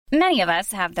Many of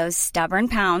us have those stubborn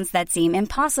pounds that seem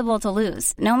impossible to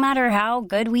lose, no matter how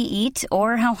good we eat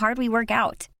or how hard we work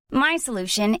out. My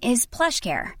solution is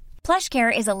PlushCare.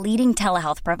 PlushCare is a leading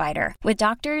telehealth provider with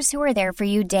doctors who are there for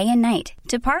you day and night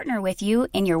to partner with you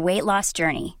in your weight loss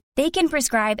journey. They can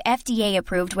prescribe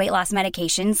FDA-approved weight loss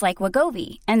medications like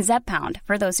Wegovy and Zepbound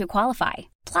for those who qualify.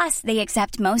 Plus, they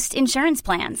accept most insurance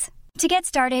plans. To get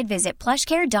started, visit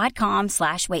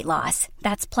plushcare.com/weightloss.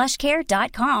 That's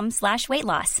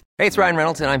plushcare.com/weightloss. Hey, it's Ryan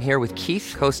Reynolds, and I'm here with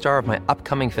Keith, co-star of my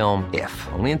upcoming film, If,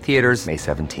 only in theaters May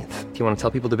 17th. Do you want to tell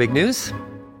people the big news?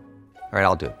 All right,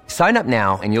 I'll do it. Sign up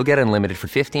now and you'll get unlimited for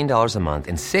 $15 a month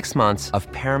and 6 months of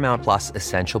Paramount Plus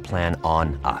Essential Plan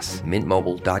on us.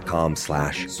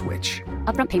 MintMobile.com/switch.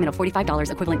 Upfront payment of $45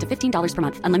 equivalent to $15 per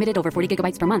month. Unlimited over 40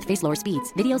 gigabytes per month. Face lower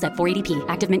speeds. Videos at 480p.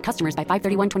 Active Mint customers by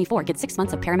 531.24 get 6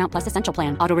 months of Paramount Plus Essential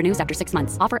Plan. Auto renews after 6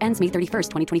 months. Offer ends May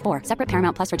 31st, 2024. Separate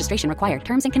Paramount Plus registration required.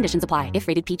 Terms and conditions apply if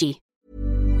rated PG.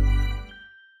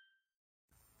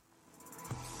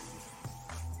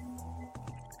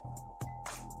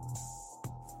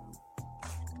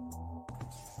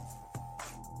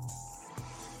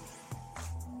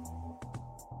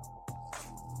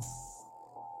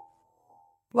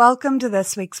 Welcome to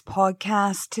this week's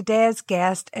podcast. Today's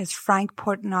guest is Frank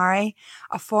Portinari,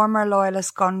 a former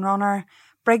Loyalist Gunrunner,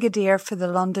 brigadier for the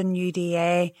London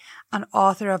UDA, and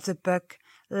author of the book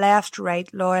Left, Right,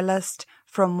 Loyalist,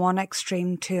 From One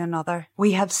Extreme to Another.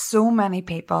 We have so many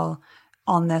people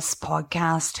on this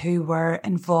podcast who were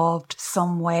involved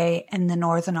some way in the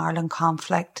Northern Ireland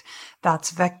conflict.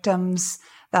 That's victims,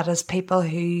 that is people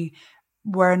who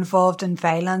were involved in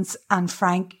violence, and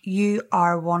Frank, you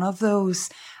are one of those.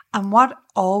 And what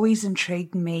always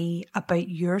intrigued me about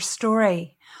your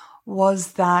story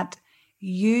was that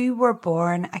you were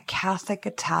born a Catholic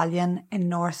Italian in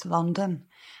North London,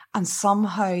 and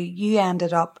somehow you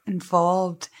ended up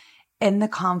involved in the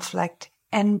conflict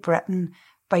in Britain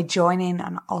by joining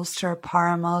an Ulster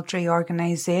paramilitary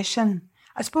organisation.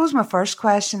 I suppose my first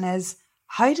question is,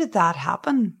 how did that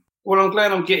happen? Well, I'm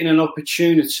glad I'm getting an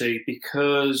opportunity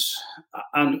because,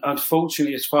 and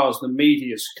unfortunately, as far as the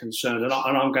media is concerned, and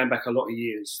I'm going back a lot of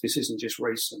years, this isn't just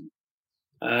recent,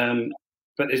 but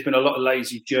there's been a lot of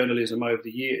lazy journalism over the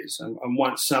years. And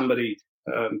once somebody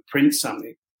prints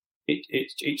something, it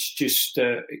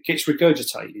gets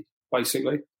regurgitated,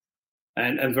 basically,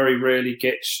 and very rarely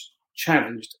gets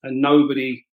challenged. And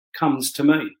nobody comes to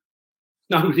me.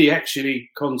 Nobody actually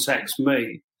contacts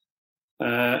me.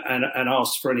 And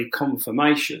ask for any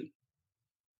confirmation.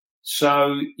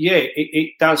 So, yeah,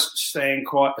 it does stand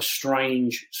quite a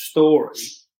strange story,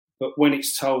 but when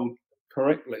it's told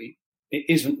correctly, it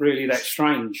isn't really that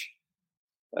strange.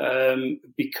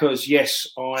 Because, yes,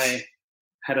 I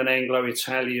had an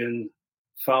Anglo-Italian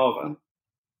father,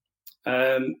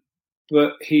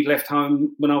 but he left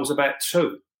home when I was about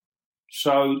 2.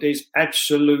 So there's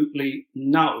absolutely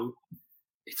no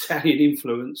Italian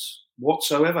influence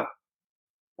whatsoever.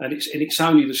 And it's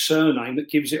only the surname that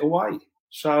gives it away.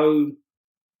 So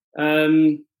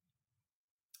my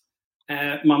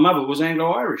mother was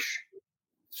Anglo-Irish.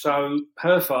 So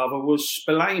her father was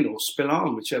Spillane or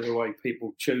Spillane, whichever way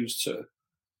people choose to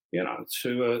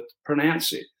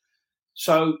pronounce it.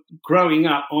 So growing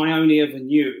up, I only ever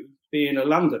knew being a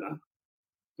Londoner,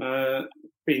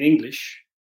 being English,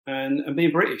 and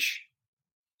being British.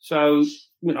 So,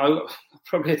 I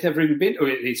probably had never even been to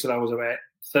Italy till I was about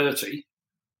 30.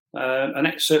 And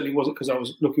that certainly wasn't because I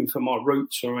was looking for my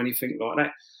roots or anything like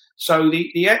that. So the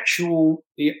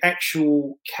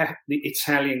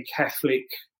Italian Catholic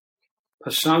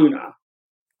persona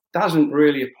doesn't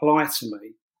really apply to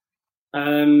me.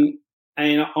 And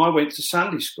I went to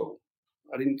Sunday school.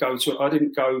 I didn't go to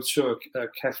a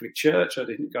Catholic church. I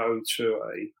didn't go to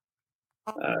a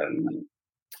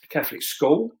Catholic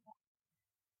school.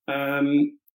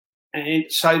 And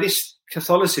so this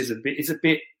Catholicism is a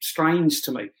bit strange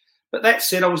to me. But that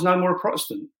said, I was no more a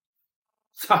Protestant.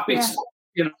 So I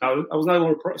was no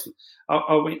more a Protestant.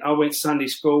 I went to Sunday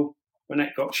school. When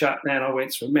that got shut down, I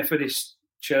went to a Methodist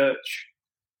church.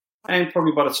 And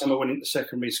probably by the time I went into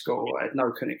secondary school, I had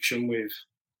no connection with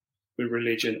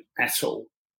religion at all.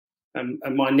 And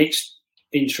my next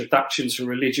introduction to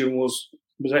religion was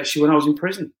actually when I was in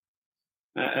prison.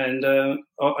 And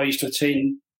I used to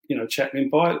attend, chaplain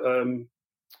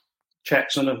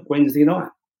chats on a Wednesday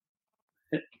night.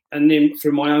 And then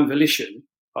through my own volition,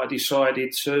 I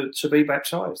decided to be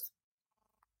baptised.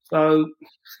 So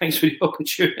thanks for the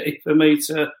opportunity for me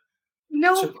to put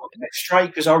that straight,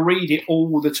 because I read it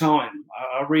all the time.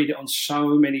 I read it on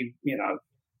so many,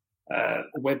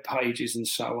 web pages and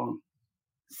so on.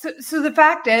 So the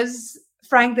fact is,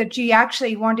 Frank, that you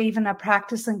actually weren't even a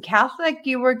practicing Catholic.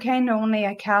 You were kind of only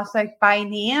a Catholic by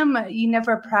name. You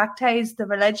never practiced the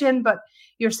religion, but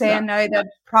you're saying now that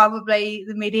probably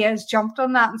the media has jumped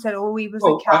on that and said, "Oh, he was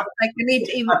a Catholic." And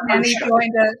he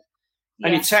joined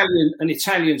an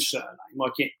Italian surname. I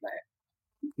get that,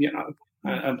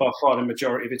 and by far the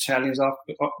majority of Italians are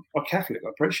Catholic. I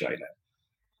appreciate that.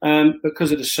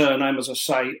 Because of the surname, as I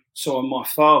say, so on my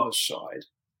father's side,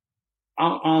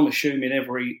 I'm assuming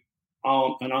every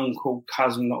aunt and uncle,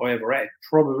 cousin that I ever had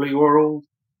probably were all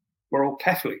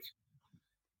Catholic.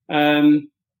 And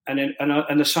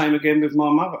the same again with my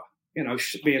mother.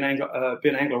 Being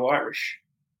Anglo-Irish,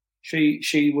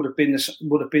 she would have been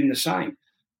the same.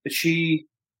 But she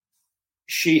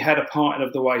had a parting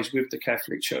of the ways with the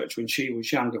Catholic Church when she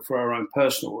was younger for her own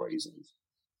personal reasons.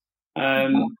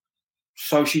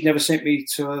 So she never sent me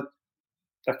to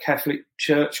a Catholic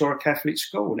church or a Catholic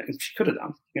school, and she could have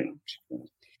done.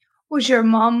 Was your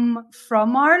mum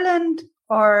from Ireland,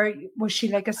 or was she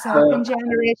like a second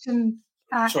generation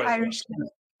Irish?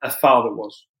 Her father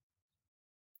was.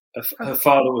 Her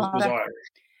father was Irish.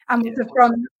 And was it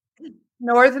from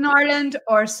Northern Ireland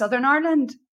or Southern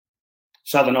Ireland?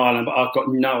 Southern Ireland, but I've got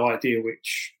no idea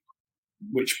which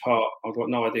part. I've got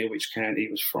no idea which county he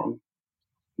was from.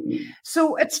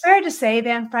 So it's fair to say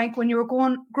then, Frank, when you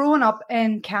were growing up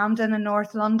in Camden and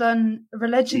North London,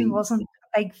 religion wasn't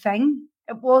a big thing.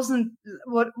 It wasn't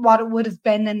what it would have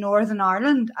been in Northern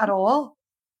Ireland at all.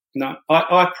 No,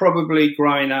 I probably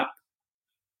growing up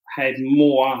had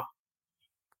more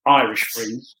Irish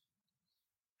friends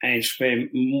and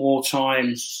spent more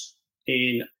time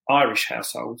in Irish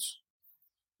households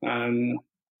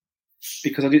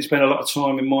because I didn't spend a lot of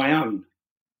time in my own.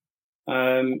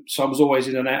 So I was always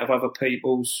in and out of other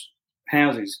people's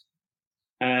houses.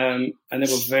 And there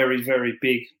were very, very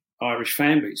big Irish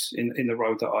families in the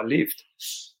road that I lived.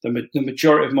 The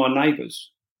majority of my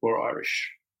neighbours were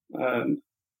Irish. And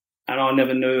I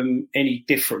never knew them any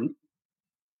different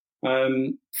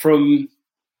from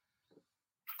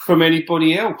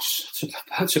anybody else,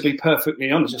 to be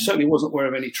perfectly honest. I certainly wasn't aware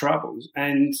of any troubles.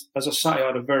 And as I say, I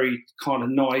had a very kind of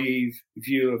naive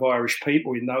view of Irish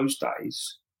people in those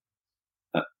days.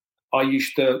 We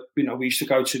used to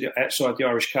go to outside the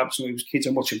Irish clubs when we was kids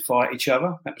and watch them fight each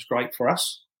other. That was great for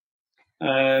us.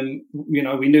 We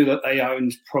knew that they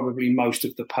owned probably most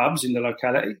of the pubs in the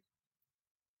locality.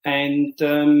 And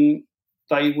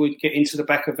they would get into the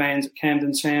back of vans at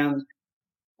Camden Town,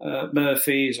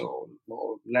 Murphy's or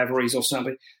Lavery's or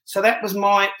something. So that was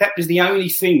the only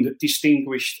thing that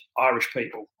distinguished Irish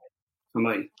people for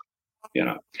me,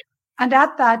 And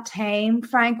at that time,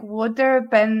 Frank, would there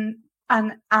have been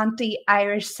an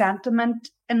anti-Irish sentiment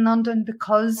in London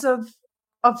because of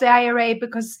the IRA?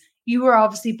 Because you were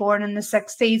obviously born in the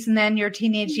 60s, and then your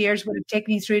teenage years would have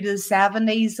taken you through to the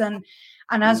 70s. And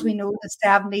as we know, the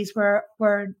 70s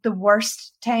were the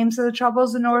worst times of the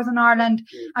Troubles in Northern Ireland.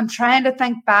 I'm trying to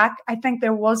think back. I think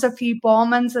there was a few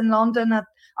bombings in London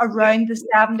around the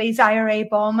 70s, IRA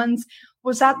bombings.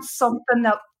 Was that something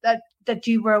that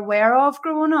you were aware of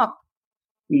growing up?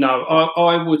 No,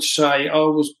 I would say I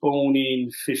was born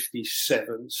in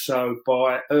 57. So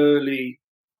by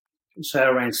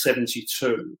around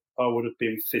 72, I would have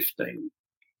been 15.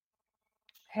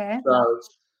 Okay. So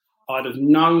I'd have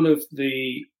known of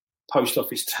the post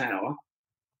office tower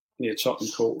near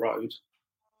Tottenham Court Road.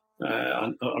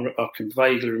 I can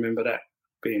vaguely remember that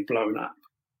being blown up.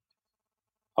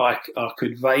 I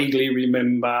could vaguely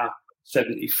remember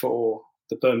 74,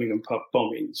 the Birmingham pub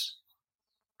bombings.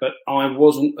 But I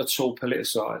wasn't at all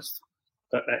politicised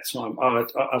at that time.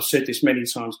 I've said this many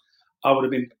times. I would have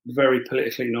been very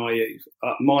politically naive.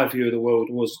 My view of the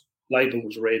world was Labour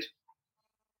was red,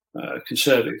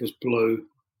 Conservative was blue,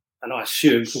 and I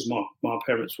assumed because my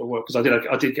parents were because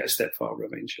I did get a stepfather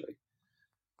eventually,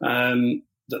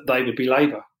 that they would be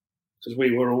Labour because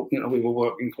we were all we were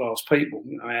working class people.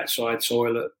 Outside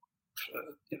toilet,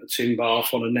 tin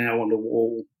bath on the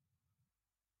wall.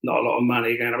 Not a lot of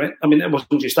money going around. I mean, that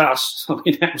wasn't just us. I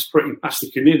mean, that was pretty much the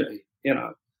community,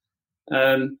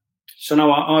 So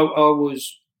no, I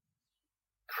was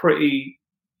pretty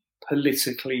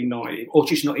politically naive, or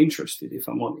just not interested, if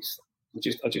I'm honest.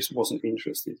 I just wasn't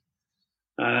interested.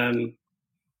 And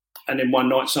then one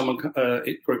night,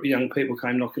 a group of young people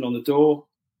came knocking on the door.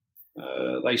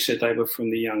 They said they were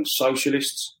from the Young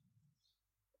Socialists.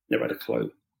 Never had a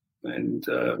clue, and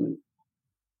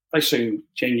they seemed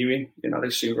genuine. They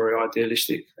seemed very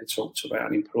idealistic. They talked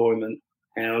about employment,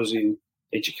 housing,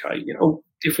 education, all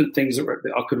different things that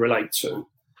I could relate to.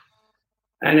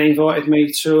 And they invited me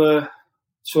to a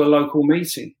local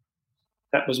meeting.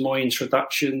 That was my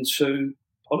introduction to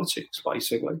politics,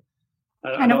 basically.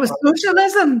 And it was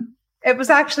socialism. It was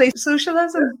actually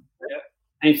socialism.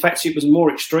 Yeah. In fact, it was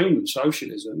more extreme than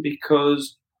socialism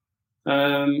because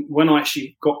when I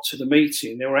actually got to the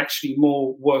meeting, there were actually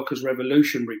more Workers'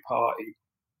 Revolutionary Party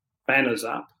banners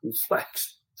up and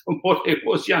flags than what it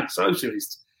was Young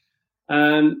Socialists.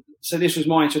 So this was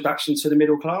my introduction to the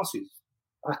middle classes.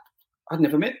 I'd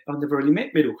never really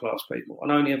met middle class people.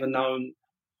 I'd only ever known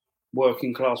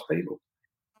working class people.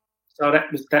 So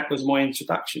that was my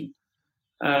introduction.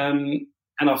 And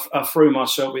I threw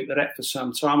myself into that for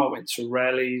some time. I went to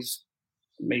rallies,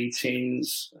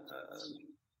 meetings. I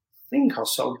think I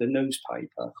sold the newspaper.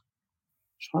 I'm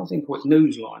trying to think what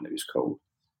Newsline it was called.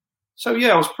 So,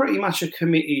 yeah, I was pretty much a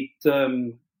committed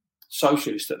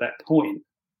socialist at that point.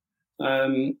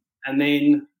 And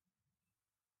then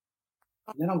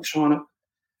I'm trying to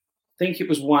think it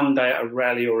was one day at a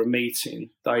rally or a meeting,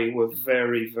 they were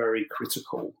very, very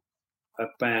critical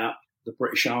about the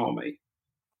British Army,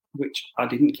 which I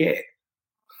didn't get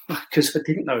because I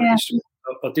didn't know the history.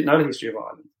 I didn't know the history of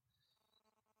Ireland.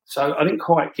 So I didn't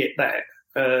quite get that.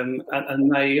 And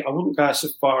I wouldn't go so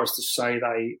far as to say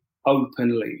they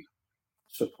openly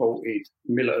supported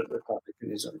militant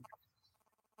republicanism.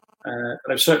 But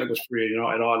they certainly was for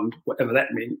United Ireland, whatever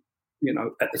that meant,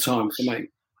 at the time for me.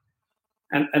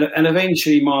 And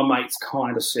eventually my mates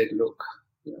kind of said, look,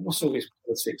 what's all this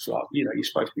politics like? You're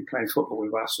supposed to be playing football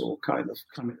with us or kind of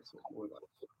coming to football with us.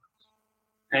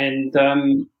 And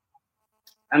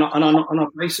I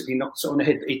basically knocked it on the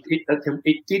head.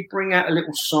 It did bring out a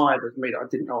little side of me that I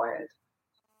didn't know I had.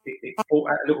 It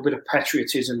brought out a little bit of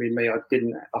patriotism in me. I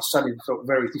suddenly felt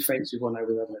very defensive when they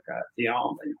were having a go at the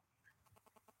army.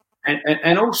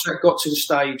 And also it got to the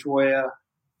stage where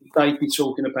they'd be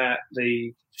talking about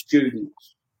the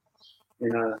students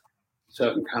in a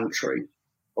certain country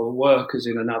or workers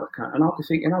in another country. And I'd be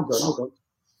thinking, oh God,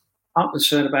 I'm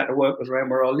concerned about the workers around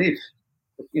where I live,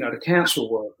 the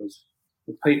council workers,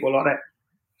 the people like that.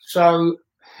 So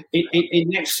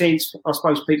in that sense, I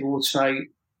suppose people would say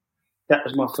that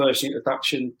was my first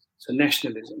introduction to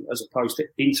nationalism as opposed to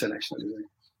internationalism.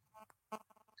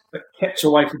 But kept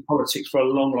away from politics for a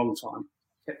long, long time.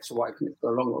 Kept away from it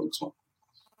for a long, long time.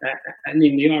 And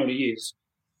then the irony is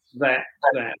that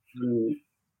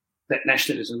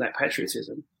nationalism, that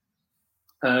patriotism,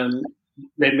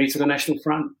 led me to the National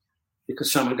Front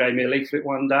because someone gave me a leaflet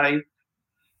one day.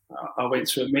 I went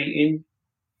to a meeting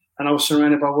and I was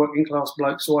surrounded by working class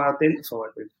blokes who I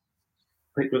identified with.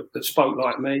 People that spoke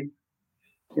like me,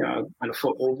 and a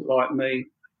football like me,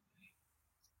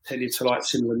 tended to like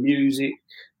similar music,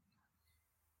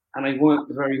 and they weren't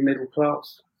very middle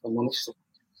class, if I'm honest.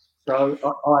 So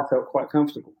I felt quite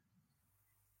comfortable.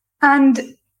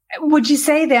 And would you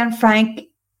say then, Frank,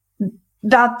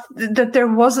 that there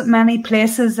wasn't many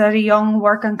places that a young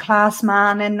working class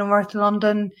man in North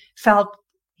London felt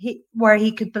where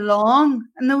he could belong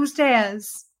in those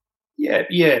days?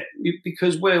 Yeah,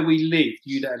 because where we lived,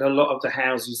 you'd had a lot of the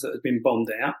houses that had been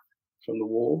bombed out from the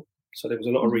war, so there was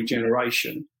a lot of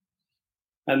regeneration.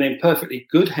 And then perfectly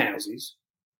good houses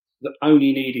that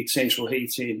only needed central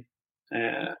heating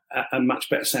and much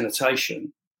better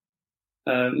sanitation.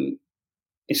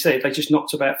 Instead, they just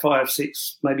knocked about 5,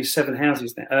 6, maybe 7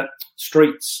 houses down,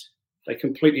 streets. They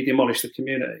completely demolished the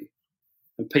community,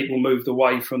 and people moved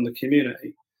away from the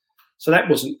community. So that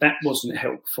wasn't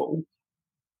helpful.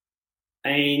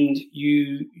 And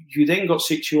you then got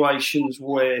situations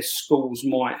where schools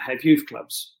might have youth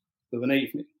clubs of an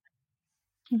evening,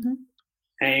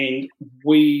 and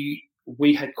we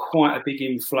had quite a big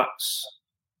influx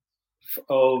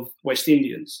of West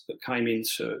Indians that came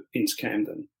into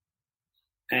Camden.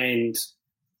 And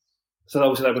so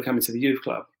obviously they were coming to the youth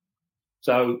club.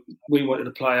 So we wanted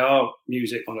to play our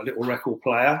music on a little record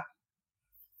player,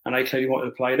 and they clearly wanted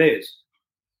to play theirs.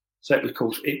 So it would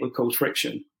cause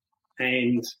friction.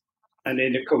 And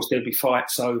then, of course, there'd be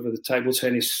fights over the table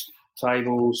tennis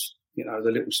tables, the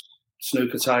little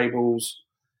snooker tables.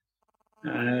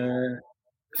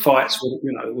 Fights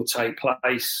would take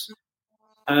place.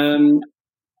 And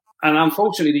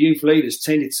unfortunately, the youth leaders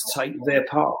tended to take their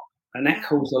part. And that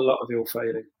caused a lot of ill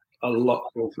feeling.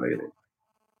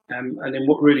 And then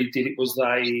what really did it was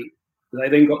they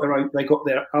then got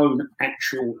their own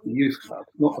actual youth club,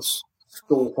 not a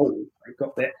school hall. They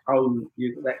got their own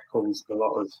youth. That caused a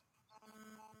lot of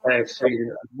bad feeling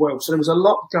as well. So there was a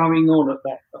lot going on at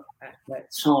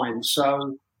that time.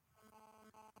 So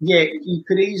yeah, you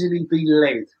could easily be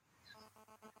led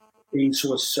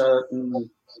into a certain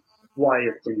way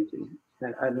of thinking,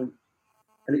 and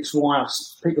it's why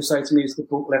people say to me, "Is the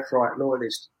book Left, Right,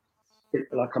 Loyalist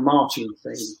like a marching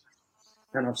thing?"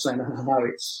 And I'm saying, "No,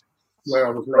 it's where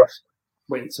I was left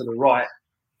went to the right,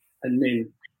 and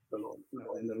then the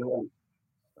lawn.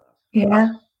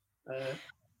 Yeah.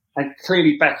 And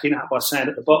clearly backing up by saying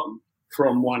at the bottom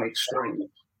from one extreme,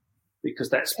 because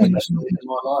that's been the story in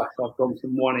my life. I've gone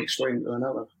from one extreme to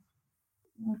another.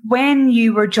 When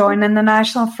you were joining the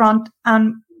National Front,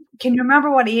 can you remember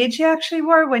what age you actually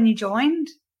were when you joined?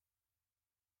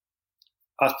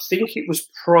 I think it was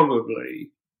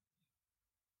probably,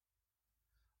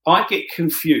 I get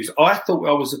confused. I thought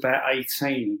I was about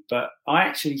 18, but I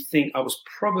actually think I was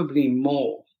probably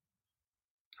more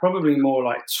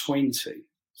like 20,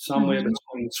 somewhere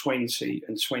between 20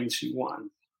 and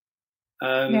 21.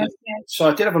 So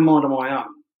I did have a mind of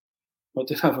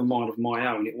my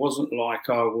own. It wasn't like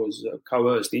I was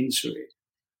coerced into it.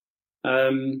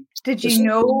 Did you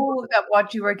know that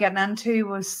what you were getting into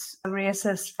was a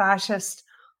racist, fascist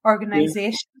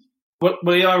organisation? Yeah.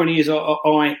 Well, the irony is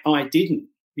I didn't,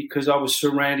 because I was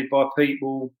surrounded by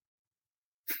people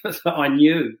that I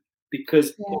knew,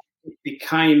 because it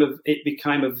became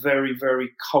a very,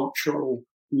 very cultural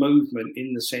movement,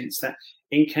 in the sense that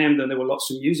in Camden there were lots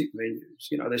of music venues.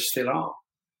 There still are.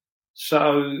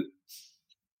 So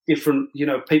different,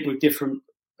 people with different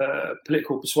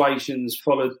political persuasions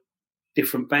followed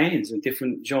different bands and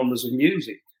different genres of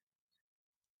music.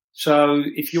 So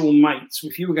if you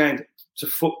were going to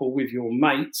football with your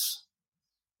mates,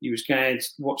 you was going to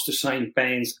watch the same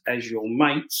bands as your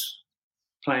mates,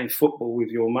 playing football with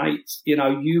your mates.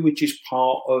 You were just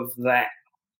part of that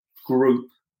group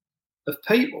of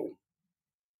people.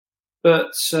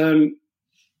 But so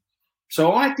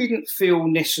I didn't feel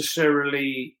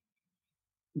necessarily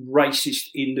racist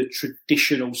in the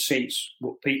traditional sense,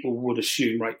 what people would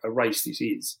assume a racist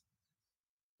is.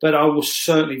 But I was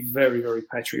certainly very, very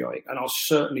patriotic, and I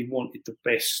certainly wanted the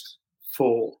best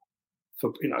for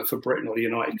Britain or the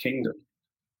United Kingdom.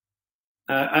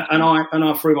 And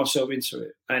I threw myself into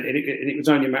it, and it was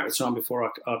only a matter of time before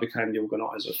I became the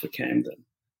organiser for Camden.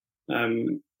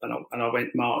 And I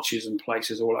went marches and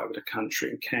places all over the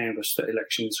country and canvassed at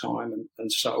election time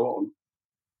and so on,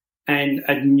 and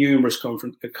had numerous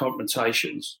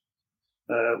confrontations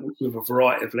with a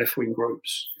variety of left-wing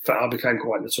groups. In fact, I became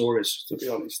quite notorious, to be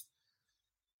honest.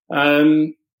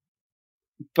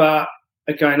 But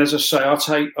again, as I say, I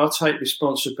take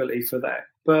responsibility for that.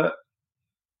 But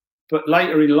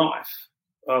later in life,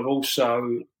 I've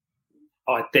also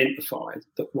identified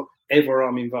that whatever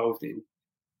I'm involved in,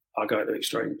 I go to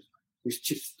extremes. It's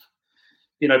just,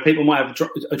 people might have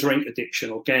a drink addiction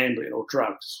or gambling or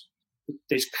drugs.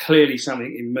 There's clearly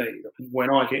something in me that when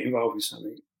I get involved with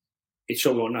something, it's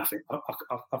all or nothing. I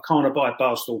can't abide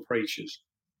barstool preachers,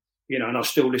 and I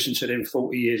still listen to them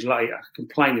 40 years later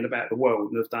complaining about the world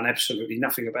and have done absolutely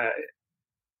nothing about it,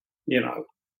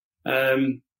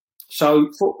 So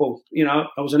football, I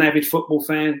was an avid football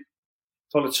fan,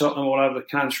 followed Tottenham all over the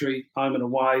country, home and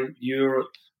away,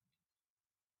 Europe.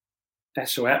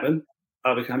 That's what happened.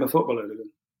 I became a football hooligan.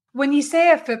 When you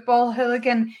say a football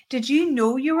hooligan, did you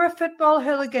know you were a football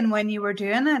hooligan when you were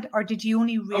doing it, or did you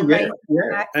only realise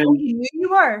you knew you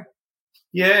were?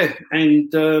 Yeah,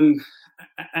 and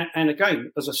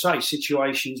again, as I say,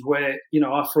 situations where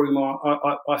I threw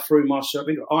myself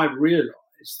into it. I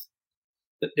realised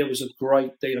that there was a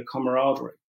great deal of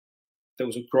camaraderie. There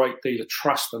was a great deal of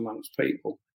trust amongst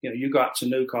people. You go up to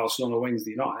Newcastle on a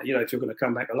Wednesday night, if you're going to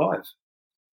come back alive.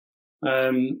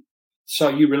 So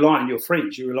you rely on your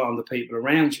friends, you rely on the people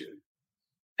around you,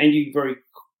 and you very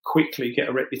quickly get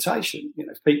a reputation.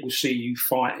 If people see you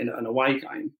fighting at an away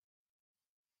game,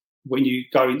 when you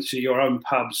go into your own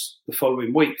pubs the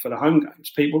following week for the home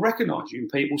games, people recognise you and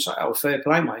people say, "Oh, fair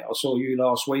play, mate. I saw you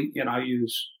last week.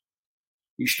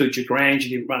 You stood your ground, you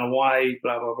didn't run away,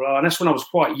 blah, blah, blah." And that's when I was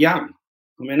quite young.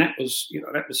 I mean, that was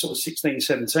sort of 16,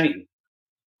 17.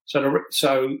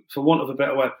 So for want of a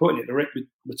better way of putting it, the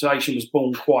reputation was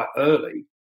born quite early.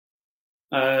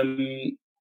 And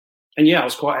I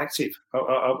was quite active. I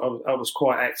was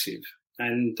quite active,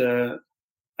 and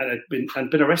had been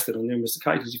arrested on numerous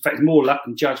occasions. In fact, more luck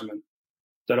than judgment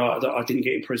that I didn't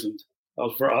get imprisoned.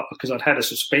 Because I'd had a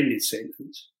suspended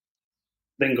sentence,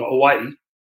 then got away.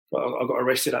 I got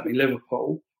arrested up in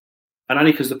Liverpool, and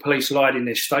only because the police lied in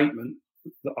their statement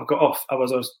that I got off.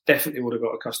 Otherwise, I definitely would have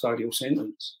got a custodial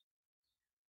sentence.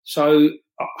 So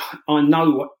I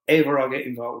know whatever I get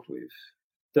involved with,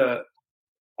 that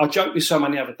I joked with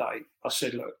someone the other day. I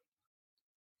said, "Look,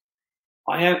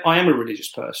 I am a religious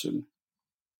person,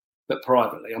 but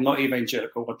privately, I'm not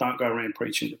evangelical. I don't go around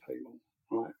preaching to people.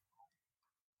 Right?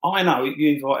 I know if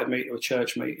you invited me to a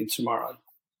church meeting tomorrow,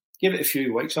 give it a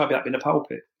few weeks, I'll be up in the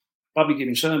pulpit. I'll be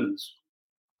giving sermons.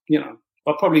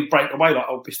 I'll probably break away like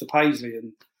old Mr. Paisley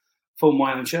and form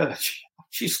my own church.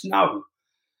 Just no.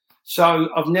 So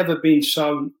I've never been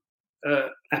so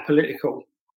apolitical.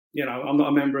 You know, I'm not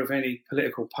a member of any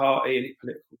political party, any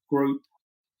political group,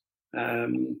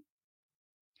 and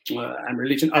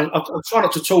religion. I try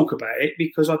not to talk about it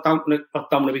because I don't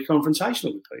want to be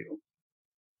confrontational with people.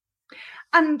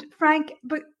 And Frank,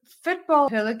 but football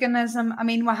hooliganism, I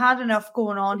mean, we had enough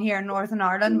going on here in Northern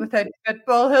Ireland without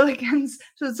football hooligans.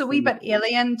 So it's a wee bit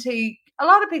alien to a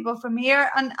lot of people from here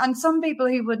and some people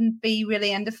who wouldn't be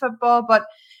really into football. But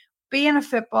being a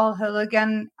football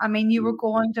hooligan, I mean, you were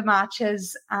going to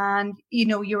matches and, you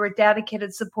know, you were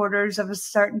dedicated supporters of a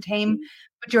certain team,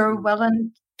 but you're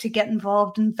willing to get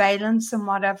involved in violence and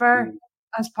whatever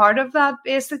as part of that,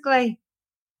 basically.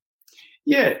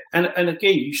 Yeah, and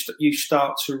again, you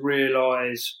start to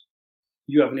realise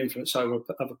you have an influence over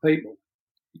other people.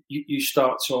 You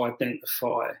start to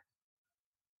identify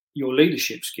your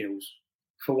leadership skills,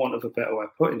 for want of a better way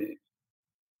of putting it.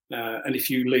 And if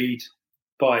you lead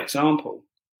by example,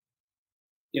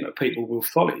 you know, people will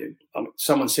follow you.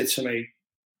 Someone said to me a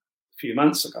few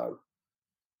months ago,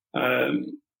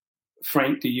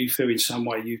 Frank, do you feel in some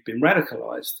way you've been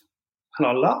radicalised? And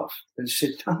I laughed and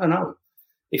said, no.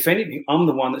 If anything, I'm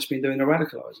the one that's been doing the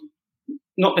radicalising.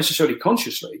 Not necessarily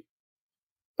consciously,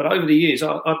 but over the years,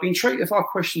 I've been treated, if I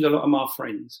questioned a lot of my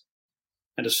friends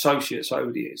and associates over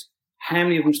the years, how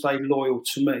many of them stayed loyal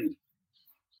to me?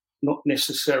 Not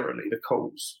necessarily the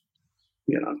cause.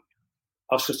 You know,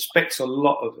 I suspect a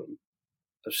lot of them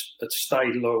have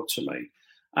stayed loyal to me.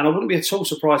 And I wouldn't be at all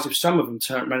surprised if some of them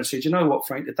turned around and said, you know what,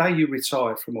 Frank, the day you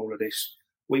retired from all of this,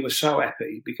 we were so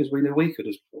happy because we knew we could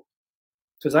as well.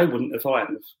 Because they wouldn't if I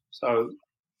hadn't. So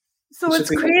it's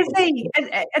crazy.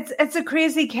 It's a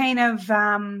crazy kind of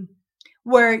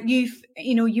where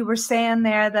you were saying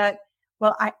there that,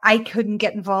 well, I couldn't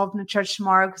get involved in the church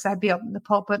tomorrow because I'd be up in the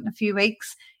pulpit in a few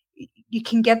weeks. You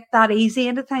can get that easy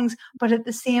into things, but at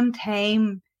the same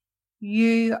time,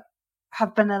 you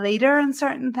have been a leader in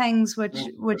certain things, which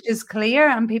is clear,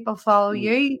 and people follow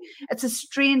you. It's a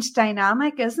strange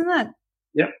dynamic, isn't it?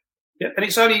 Yeah, and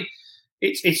it's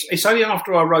only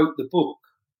after I wrote the book,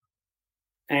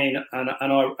 and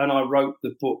I wrote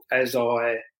the book as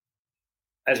I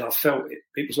felt it.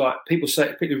 It was like people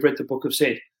who've read the book have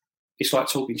said it's like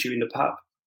talking to you in the pub.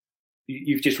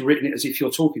 You've just written it as if you're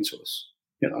talking to us,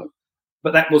 you know.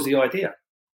 But that was the idea.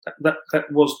 That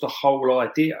was the whole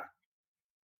idea.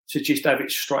 To just have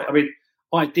it straight. I mean,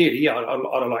 ideally,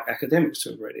 I'd like academics to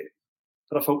have read it,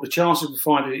 but I thought the chances of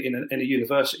finding it in a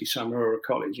university somewhere or a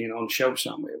college, you know, on a shelf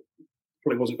somewhere,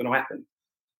 probably wasn't going to happen.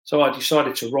 So I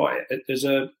decided to write it as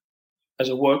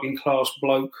a working class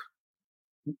bloke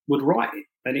would write it,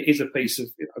 and it is a piece of,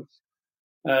 you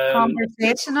know,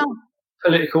 conversational,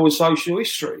 political and social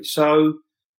history. So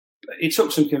it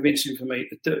took some convincing for me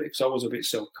to do it because I was a bit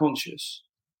self-conscious.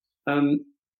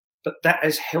 But that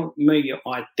has helped me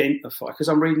identify, because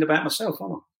I'm reading about myself,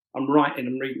 aren't I? I'm writing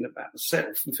and reading about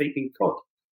myself and thinking, God,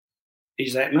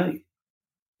 is that me?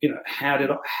 You know, how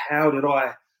did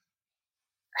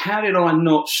I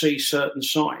not see certain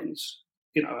signs?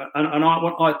 You know, and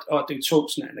I do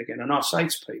talks now and again, and I say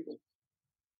to people,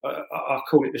 I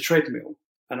call it the treadmill,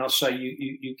 and I say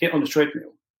you get on the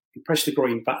treadmill, you press the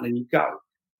green button and you go,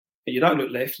 and you don't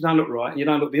look left, you don't look right, and you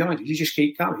don't look behind you. You just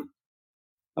keep going.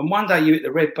 And one day you hit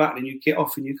the red button and you get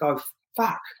off and you go,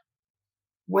 fuck,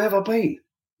 where have I been?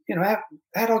 You know, how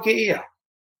did I get here?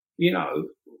 You know,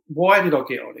 why did I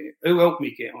get on here? Who helped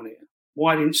me get on here?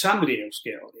 Why didn't somebody else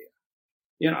get on here?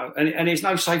 You know, and there's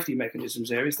no safety mechanisms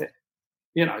there, is there?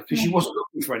 You know, because you wasn't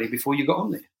looking for any before you got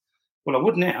on there. Well, I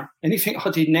would now. Anything I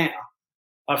did now,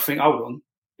 I'd think, hold on,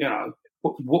 you know,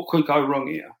 what could go wrong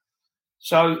here?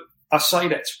 So I say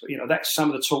that, you know, that's some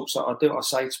of the talks that I do. I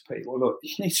say to people, look,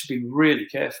 you need to be really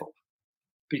careful,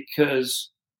 because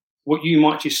what you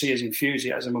might just see as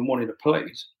enthusiasm and wanting to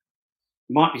please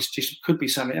could be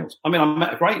something else. I mean, I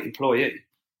met a great employee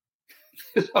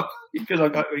because I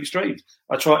go to extremes.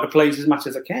 I try to please as much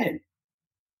as I can.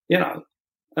 You know,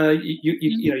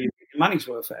 you know, your money's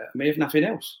worth out of me, if nothing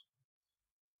else.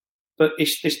 But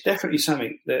there's definitely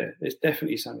something there. There's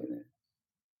definitely something there.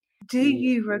 Do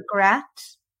you regret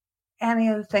any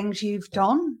of the things you've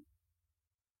done?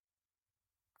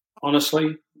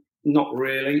 Honestly, not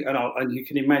really. And you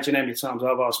can imagine how many times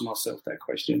I've asked myself that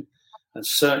question, and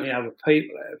certainly other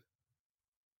people have.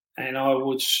 And I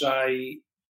would say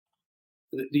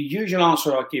the usual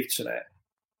answer I give to that,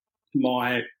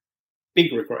 my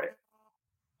big regret,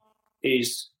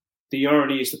 is the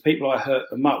irony is the people I hurt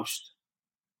the most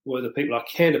were the people I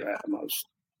cared about the most,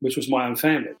 which was my own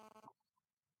family.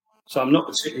 So I'm not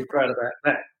particularly proud about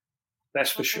that.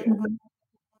 That's for sure.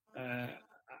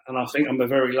 And I think I'm a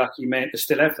very lucky man to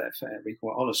still have that family,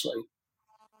 quite honestly.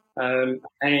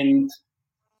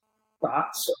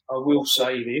 But I will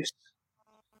say this.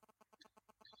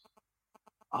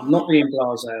 I'm not being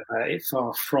blasé about it,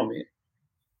 far from it.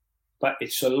 But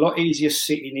it's a lot easier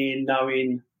sitting here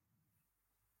knowing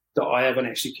that I haven't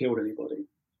actually killed anybody.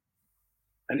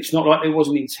 And it's not like there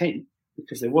wasn't intent,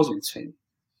 because there was intent.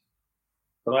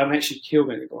 But I haven't actually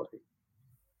killed anybody.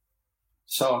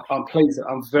 So I'm pleased.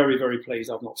 I'm very, very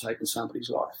pleased I've not taken somebody's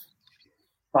life.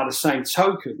 By the same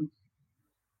token,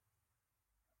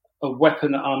 a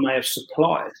weapon that I may have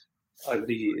supplied over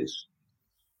the years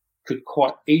could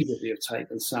quite easily have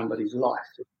taken somebody's life.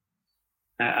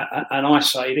 And I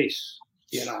say this,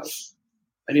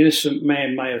 an innocent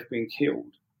man may have been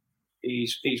killed.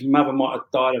 His mother might have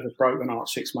died of a broken heart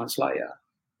 6 months later.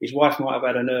 His wife might have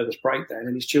had a nervous breakdown,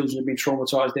 and his children have been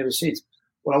traumatised ever since.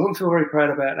 Well, I wouldn't feel very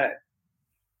proud about that.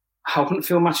 I wouldn't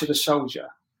feel much of a soldier.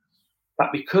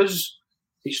 But because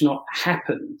it's not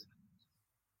happened,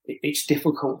 it's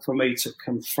difficult for me to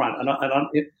confront.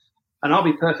 And I'll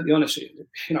be perfectly honest with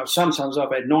you. Sometimes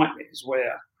I've had nightmares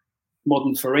where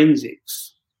modern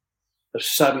forensics have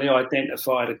suddenly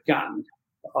identified a gun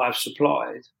that I've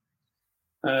supplied.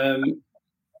 And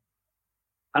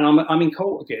I'm in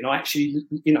court again. I actually,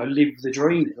 live the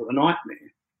dream of a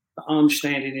nightmare. But I'm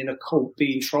standing in a court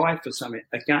being tried for something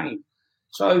again.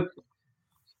 So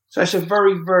it's a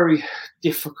very, very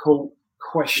difficult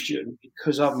question,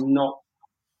 because that's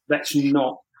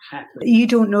not happened. You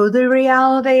don't know the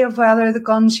reality of whether the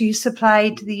guns you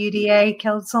supplied to the UDA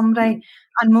killed somebody.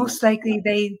 And most likely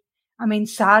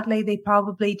sadly, they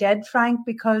probably did, Frank,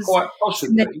 because quite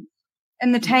possibly.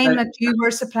 In the time that you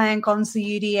were supplying guns to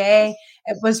the UDA,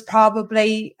 it was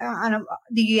probably,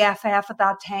 the UFF at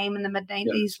that time in the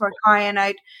mid-90s were carrying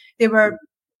out, they were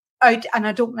out, and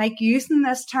I don't like using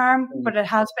this term, but it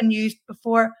has been used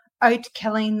before, out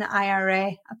killing the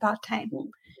IRA at that time.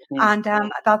 And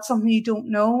that's something you don't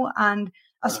know. And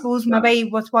I suppose maybe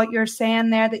with what you're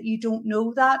saying there, that you don't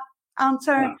know that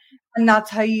answer, and that's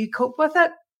how you cope with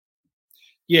it.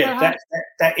 Yeah,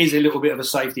 that is a little bit of a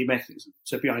safety mechanism,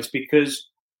 to be honest, because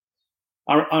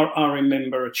I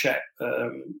remember a chap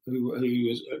who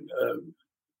was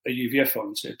a UVF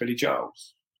volunteer, Billy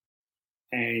Giles,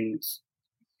 and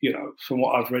from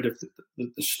what I've read of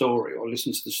the story or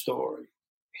listened to the story,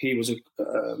 he was a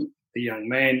young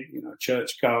man,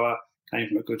 churchgoer, came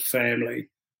from a good family,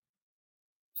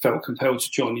 felt compelled to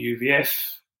join the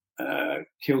UVF,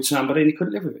 killed somebody, and he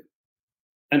couldn't live with it,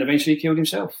 and eventually killed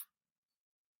himself.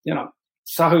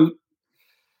 So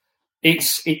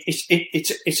it's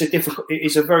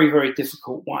a very, very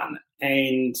difficult one,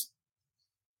 and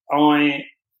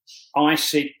I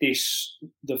said this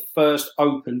the first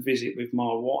open visit with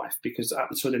my wife, because up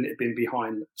until then it had been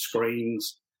behind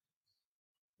screens,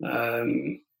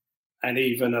 and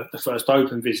even the first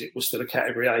open visit was still a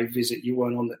Category A visit. You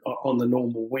weren't on the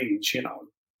normal wings, you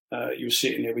were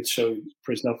sitting there with two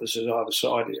prison officers either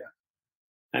side of you.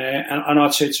 And I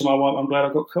said to my wife, I'm glad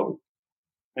I got caught.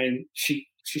 And she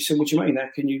said, what do you mean? How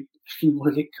can you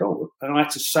want to get caught? And I had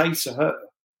to say to her,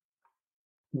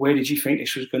 where did you think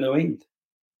this was going to end?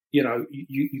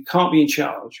 You can't be in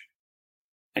charge,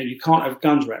 and you can't have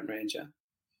guns wrapped around you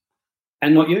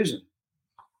and not use them.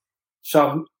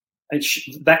 So, I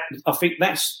think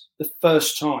that's the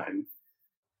first time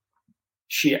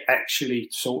she actually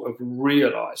sort of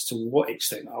realised to what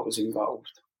extent I was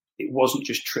involved. It wasn't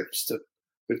just trips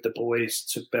with the boys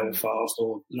to Belfast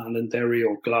or Londonderry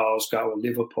or Glasgow or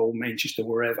Liverpool, Manchester,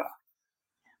 wherever.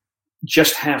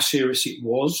 Just how serious it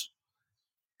was.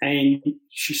 And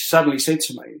she suddenly said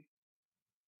to me,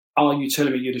 are you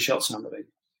telling me you'd have shot somebody?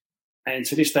 And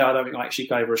to this day, I don't think I actually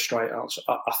gave her a straight answer.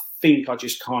 I think I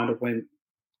just kind of went,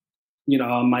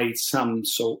 I made some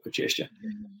sort of gesture.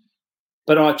 Mm-hmm.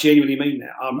 But I genuinely mean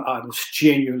that. I was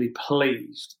genuinely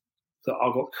pleased that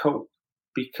I got caught,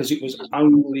 because it was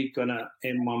only going to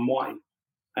end one way.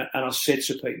 And I said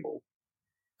to people,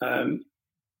 I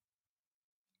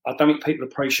don't think people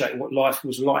appreciate what life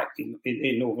was like in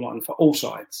Northern Ireland for all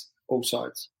sides.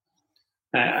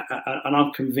 And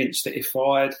I'm convinced that if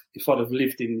I'd have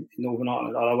lived in Northern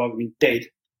Ireland, I'd have been dead,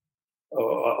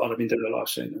 or I'd have been doing a life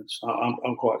sentence.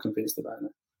 I'm quite convinced about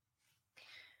it.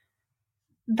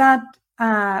 That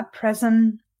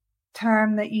prison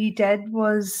term that you did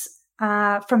was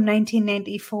from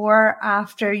 1994,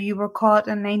 after you were caught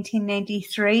in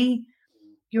 1993.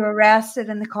 You were arrested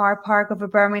in the car park of a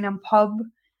Birmingham pub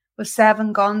with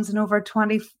 7 guns and over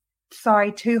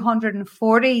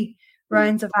 240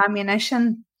 rounds of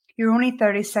ammunition. You were only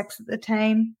 36 at the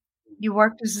time. You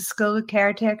worked as a school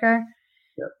caretaker.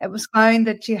 It was found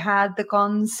that you had the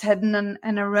guns hidden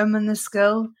in a room in the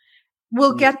school.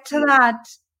 We'll get to that,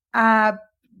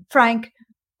 Frank,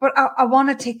 but I want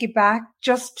to take you back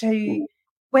just to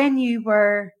when you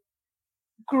were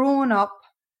growing up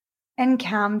in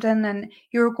Camden and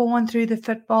you were going through the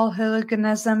football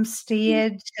hooliganism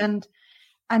stage and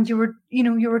you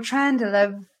were trying to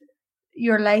live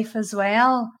your life as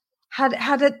well. Had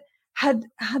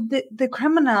the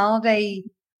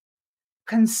criminality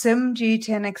consumed you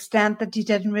to an extent that you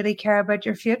didn't really care about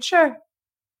your future?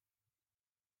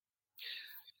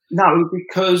 No,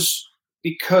 because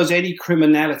any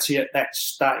criminality at that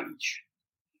stage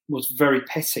was very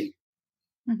petty,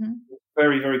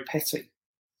 very, very petty.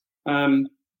 The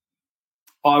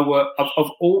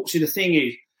thing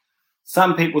is,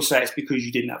 some people say it's because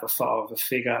you didn't have a father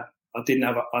figure. I didn't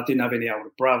have any older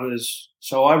brothers,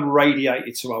 so I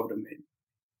radiated to older men.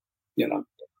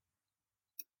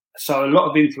 So a lot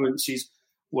of influences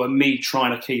were me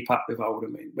trying to keep up with older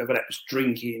men, whether that was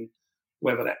drinking,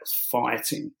 whether that was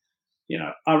fighting.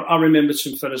 I remember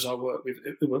some fellas I worked with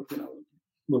who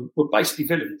were basically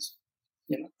villains,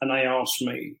 and they asked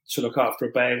me to look after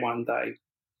a bag one day.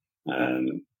 I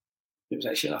think it was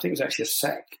actually a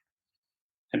sack.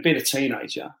 And being a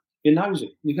teenager, you're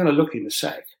nosy. You're going to look in the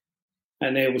sack.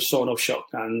 And there was sawed-off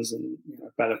shotguns and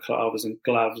balaclavas and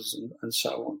gloves and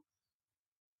so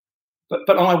on.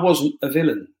 But I wasn't a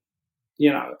villain,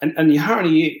 And the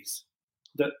irony is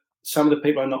that some of the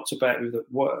people I knocked about with that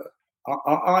were,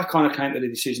 I kind of came to the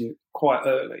decision quite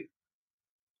early.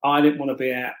 I didn't want to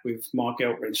be out with my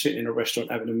girlfriend sitting in a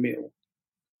restaurant having a meal,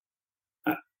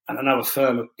 and another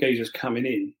firm of geezers coming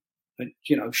in and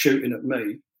shooting at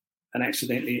me and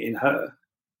accidentally hitting her,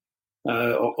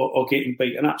 or getting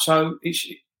beaten up. So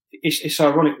it's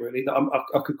ironic, really, that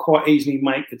I could quite easily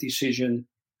make the decision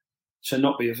to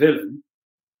not be a villain,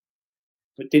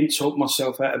 but didn't talk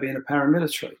myself out of being a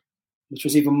paramilitary, which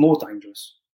was even more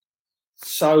dangerous.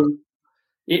 So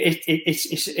it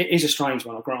is a strange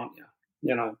one, I grant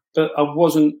you, But I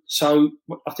wasn't. So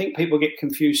I think people get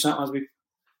confused sometimes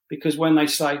because when they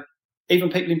say, even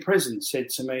people in prison said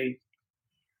to me,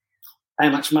 "How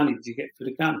much money did you get for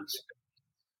the guns?"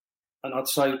 And I'd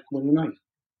say, "What do you mean?"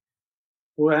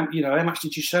 "Well, how much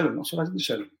did you sell them?" I said, "I didn't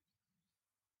sell them.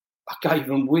 I gave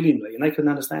them willingly," and they couldn't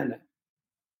understand that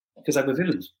because they were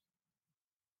villains.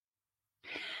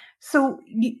 So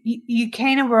you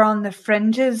kind of were on the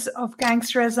fringes of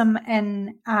gangsterism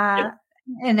in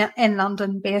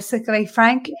London, basically,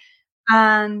 Frank.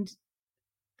 And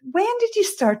when did you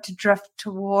start to drift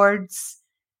towards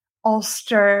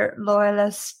Ulster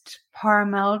Loyalist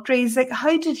paramilitaries? Like,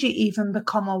 how did you even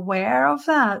become aware of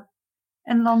that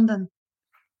in London?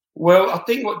 Well, I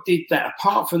think what did that,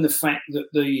 apart from the fact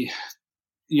that the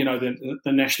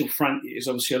National Front is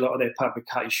obviously a lot of their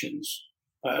publications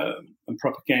and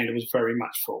propaganda was very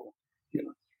much for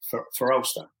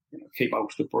Ulster, keep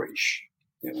Ulster British,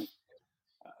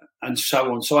 and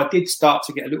so on. So I did start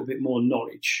to get a little bit more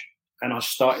knowledge, and I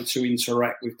started to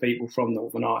interact with people from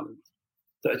Northern Ireland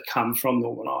that had come from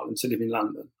Northern Ireland to live in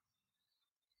London.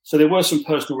 So there were some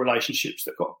personal relationships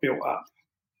that got built up.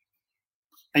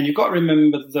 And you've got to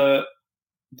remember that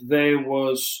there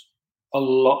was a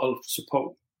lot of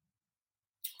support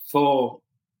for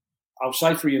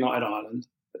United Ireland.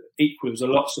 Equally, there was a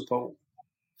lot of support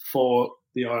for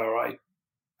the IRA,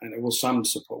 and there was some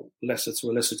support, to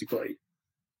a lesser degree,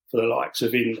 for the likes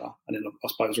of INDA, and then I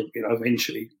suppose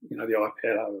eventually the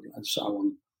IPLO and so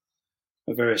on,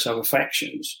 and various other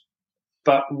factions.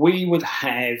 But we would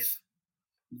have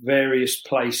various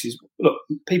places. Look,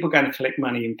 people going to collect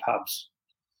money in pubs.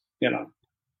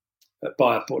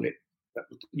 Buy a bullet.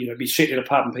 Be sitting in a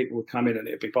pub and people would come in and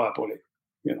it'd be buy a bullet.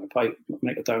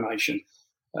 Make a donation.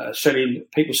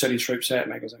 People selling Troops Out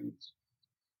magazines.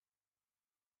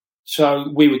 So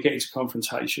we would get into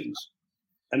confrontations,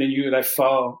 and then you would have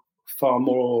far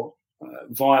more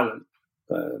violent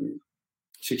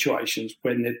situations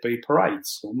when there'd be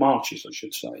parades or marches, I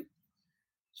should say.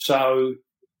 So,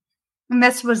 and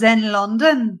this was in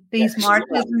London. These marches,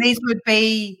 and these would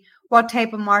be. What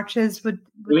type of marches would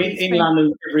in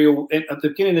London, at the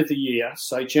beginning of the year,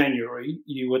 say January,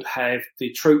 you would have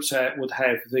the Troops Out would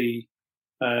have the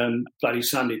Bloody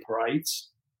Sunday parades,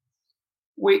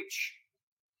 which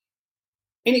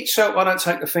in itself, I don't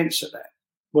take offence at that.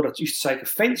 What I used to take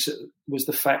offence at was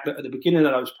the fact that at the beginning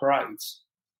of those parades,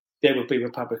 there would be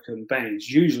Republican bands,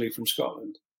 usually from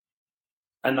Scotland,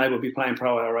 and they would be playing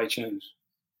pro-IRA tunes.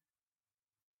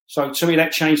 So to me,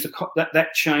 that changed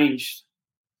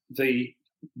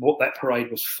what that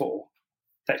parade was for.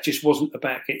 That just wasn't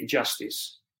about getting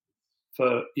justice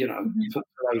for for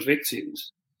those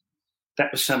victims.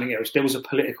 That was something else. There was a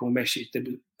political message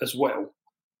as well.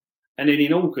 And then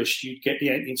in August, you'd get the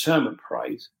interment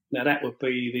parade. Now, that would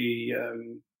be the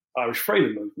Irish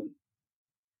Freedom Movement.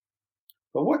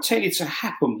 But what tended to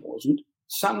happen was,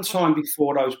 sometime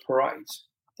before those parades,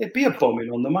 there'd be a bombing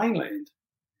on the mainland.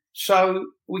 So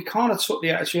we kind of took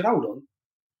the attitude, hold on,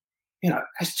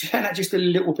 that's just a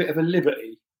little bit of a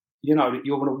liberty, that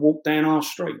you're going to walk down our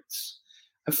streets.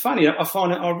 And funny, I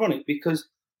find it ironic because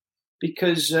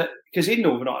in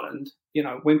Northern Ireland,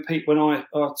 when I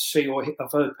see or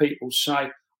I've heard people say,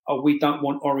 oh, we don't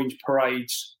want orange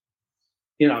parades,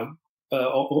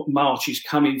 or marches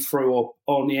coming through or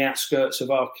on the outskirts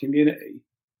of our community,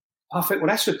 I think, well,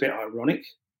 that's a bit ironic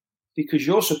because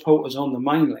your supporters on the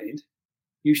mainland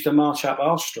used to march up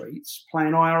our streets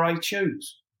playing IRA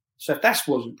tunes. So if that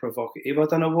wasn't provocative, I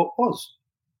don't know what was.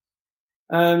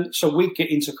 So we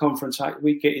get into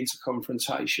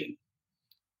confrontation.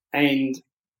 And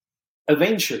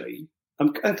eventually,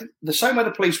 the same way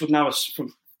the police would know us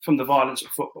from the violence of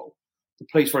football, the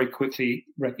police very quickly,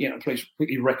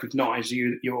 recognise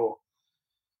you that you're.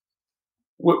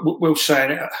 We'll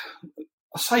say,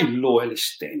 I say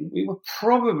loyalist. Then we were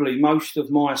probably, most of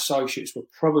my associates were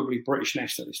probably British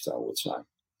nationalists. I would say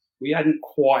we hadn't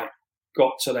quite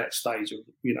got to that stage of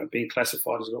being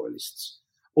classified as loyalists,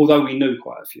 although we knew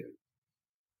quite a few.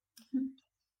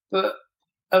 But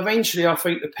eventually, I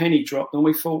think the penny dropped, and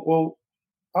we thought, well,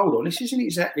 hold on, this isn't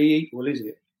exactly equal, is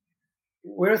it?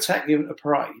 We're attacking a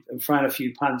parade and throwing a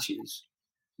few punches.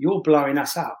 You're blowing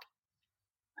us up.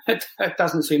 That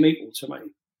doesn't seem equal to me.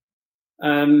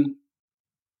 And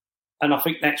I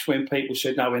think that's when people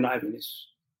said, no, we're not having this.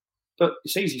 But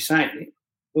it's easy saying it.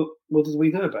 But what did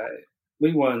we do about it?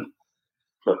 We weren't.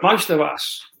 But most of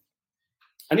us,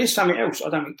 and here's something else I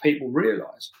don't think people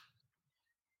realise,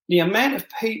 the amount of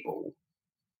people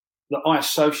that I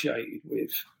associated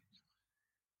with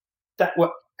that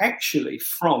were actually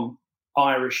from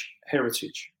Irish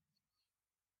heritage.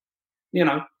 You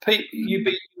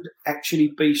would actually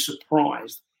be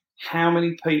surprised how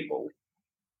many people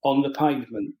on the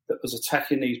pavement that was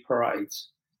attacking these parades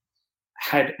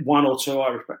had one or two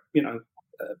Irish,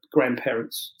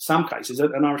 grandparents. Some cases,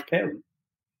 an Irish parent.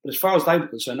 But as far as they were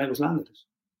concerned, they was Londoners,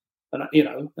 and they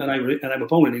were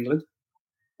born in England,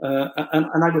 and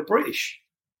they were British,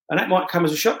 and that might come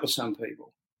as a shock to some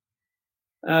people.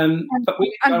 But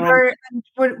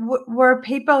were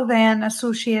people then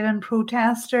associating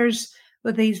protesters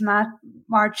with these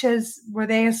marches? Were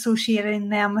they associating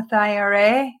them with the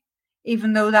IRA,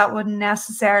 even though that wouldn't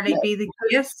necessarily be the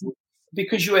case?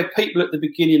 Because you had people at the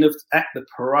beginning at the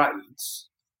parades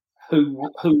who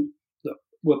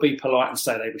will be polite and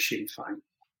say they were Sinn Féin.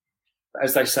 But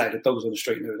as they say, the dogs on the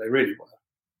street knew who they really were.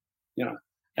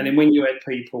 And then when you had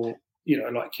people,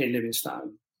 like Ken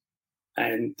Livingstone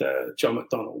and John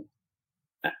McDonnell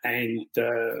and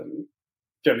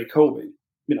Jeremy Corbyn,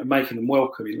 making them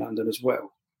welcome in London as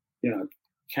well.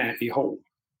 County Hall,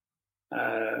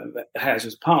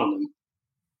 Houses of Parliament,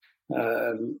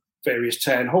 various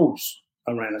town halls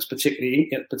around us,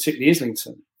 particularly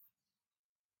Islington.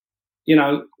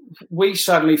 We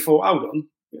suddenly thought, hold on,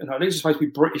 these are supposed to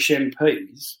be British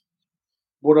MPs.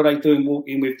 What are they doing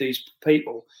walking with these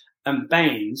people? And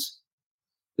bands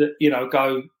that,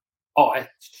 go, all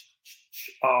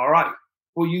right.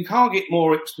 Well, you can't get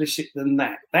more explicit than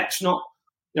that. That's not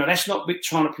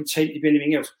trying to pretend to be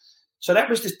anything else. So that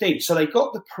was the thing. So they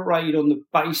got the parade on the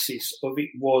basis of it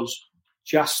was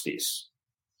justice,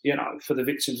 for the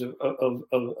victims of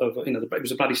it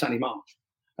was a Bloody Sunday March.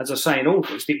 As I say, in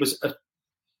August, it was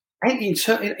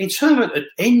internment had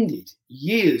ended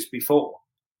years before,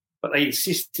 but they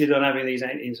insisted on having these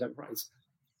anti-internment parades.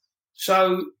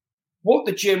 So what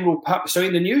the general public, so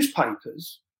in the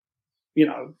newspapers,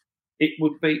 it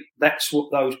would be, that's what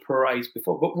those parades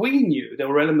before. But we knew there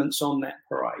were elements on that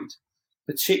parade,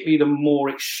 particularly the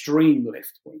more extreme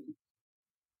left wing,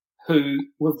 who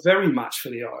were very much for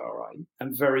the IRA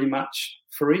and very much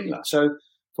for England. So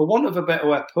for want of a better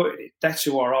way of putting it, that's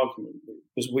who our argument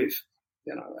was with,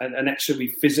 and that's who we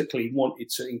physically wanted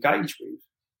to engage with.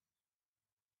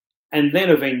 And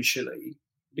then eventually,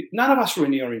 none of us were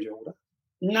in the Orange Order.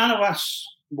 None of us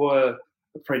were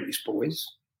apprentice boys.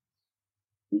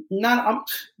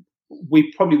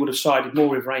 We probably would have sided more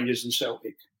with Rangers than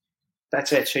Celtic.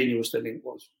 That's how tenuous the link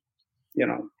was,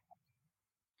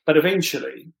 But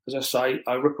eventually, as I say,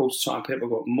 over a course of time, people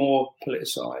got more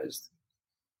politicised,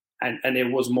 and there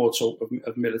was more talk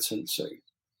of militancy.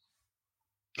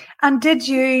 And did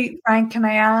you, Frank, can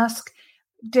I ask,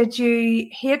 did you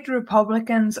hate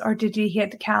Republicans or did you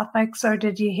hate Catholics or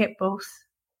did you hate both?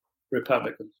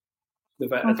 Republicans. They're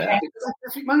perfect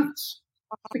mates.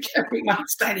 The Catholic mate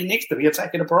standing next to me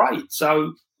attacking a parade.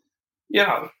 So,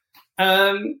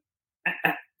 and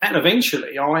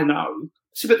eventually I know.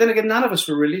 See, but then again, none of us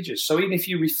were religious. So even if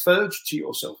you referred to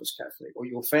yourself as Catholic or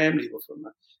your family were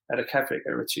had a Catholic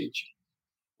heritage,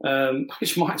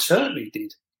 which mine certainly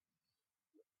did,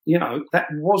 that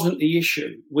wasn't the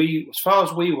issue. As far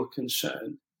as we were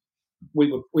concerned, we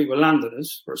were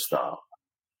Londoners for a start.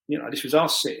 This was our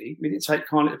city. We didn't take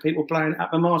kindly to people blowing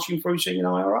up and marching through singing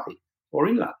IRA or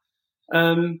INLA.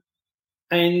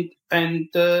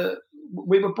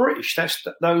 We were British.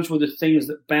 Those were the things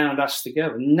that bound us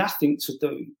together. Nothing to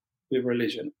do with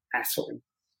religion at all.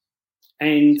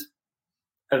 And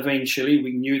eventually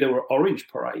we knew there were orange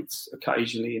parades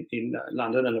occasionally in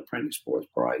London and apprentice boys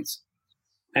parades.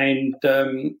 And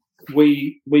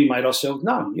we made ourselves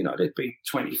known. There'd be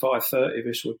 25, 30 of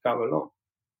us would go along.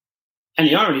 And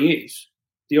the irony is,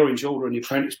 the Orange Order and the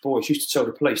apprentice boys used to tell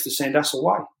the police to send us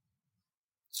away.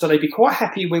 So they'd be quite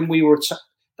happy when we were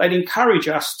they'd encourage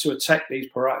us to attack these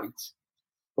parades.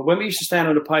 But when we used to stand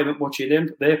on the pavement watching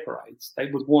their parades,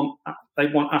 they'd want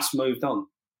us moved on.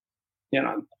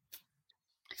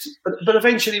 But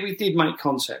eventually we did make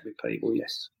contact with people,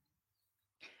 yes.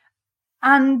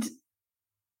 And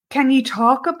can you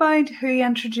talk about who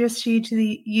introduced you to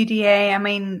the UDA? I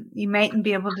mean, you mightn't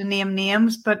be able to name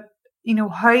names, but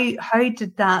how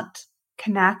did that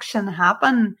connection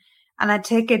happen? And I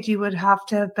take it you would have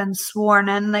to have been sworn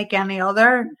in like any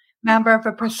other member of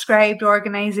a prescribed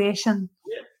organisation.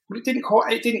 Yeah, but it didn't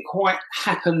quite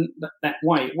happen that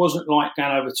way. It wasn't like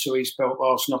going over to East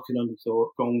Belfast, knocking on the door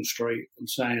at Gong Street and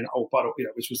saying, "Oh, Buttle,"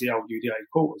 which was the old UDA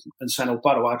quarters, and saying, "Oh,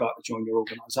 Buttle, I'd like to join your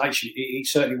organisation." It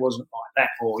certainly wasn't like that,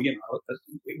 or it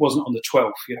wasn't on the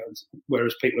 12th.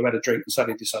 Whereas people who had a drink and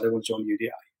suddenly decided they want to join the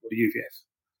UDA or the UVF.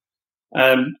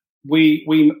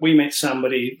 We met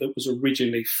somebody that was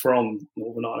originally from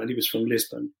Northern Ireland. He was from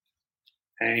Lisbon,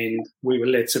 and we were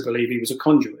led to believe he was a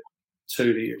conduit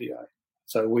to the UDA.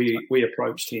 So we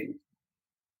approached him,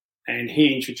 and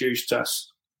he introduced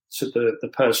us to the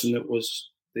person that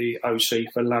was the OC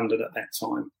for London at that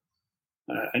time,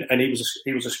 and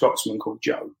he was a Scotsman called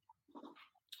Joe.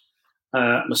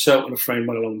 Myself and a friend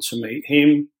went along to meet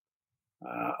him,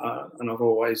 and I've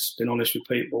always been honest with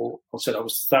people. I said I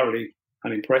was thoroughly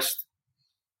unimpressed.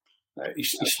 He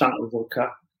stunk with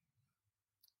vodka,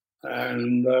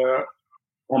 and I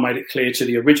made it clear to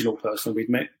the original person we'd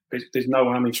met, there's no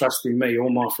harm in trusting me or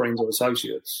my friends or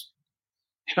associates,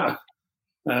 under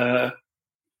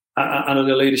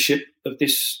the leadership of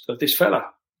this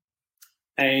fella.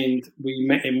 And we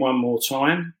met him one more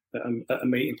time at a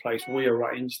meeting place we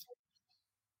arranged,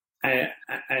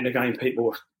 and again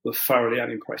people were thoroughly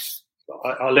unimpressed.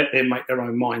 I let them make their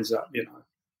own minds up,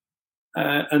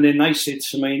 and then they said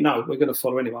to me, "No, we're going to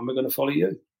follow anyone. We're going to follow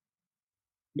you,"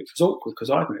 which was awkward because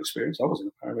I had no experience. I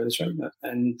wasn't a paramilitary.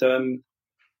 And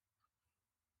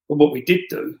but what we did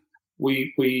do,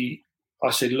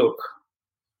 I said, "Look,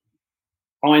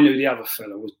 I knew the other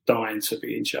fellow was dying to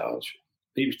be in charge.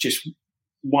 He was just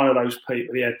one of those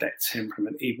people. He had that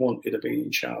temperament. He wanted to be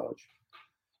in charge."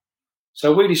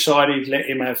 So we decided to let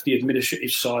him have the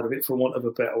administrative side of it, for want of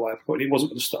a better way of putting it. He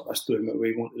wasn't going to stop us doing what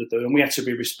we wanted to do. And we had to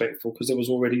be respectful because there was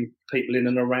already people in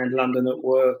and around London that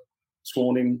were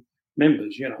sworn-in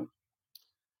members,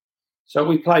 So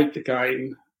we played the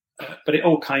game, but it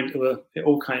all came to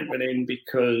an end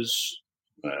because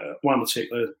one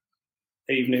particular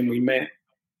evening we met,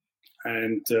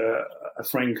 and a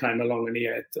friend came along and he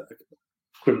had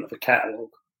equivalent of a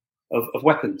catalogue of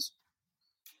weapons.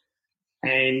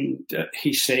 And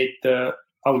he said,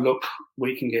 "Oh, look,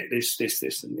 we can get this,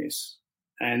 and this."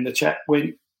 And the chap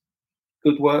went,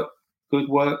 good work,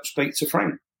 speak to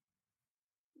Frank.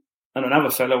 And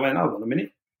another fellow went, "Hold on a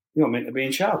minute, you're meant to be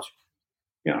in charge.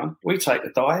 We take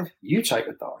the dive, you take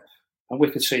the dive." And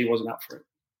we could see he wasn't up for it.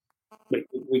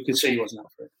 We could see he wasn't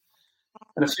up for it.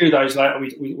 And a few days later,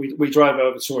 we drove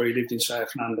over to where he lived in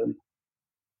South London.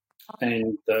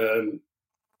 And it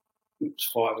was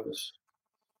 5 of us.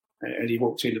 And he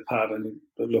walked in the pub, and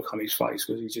the look on his face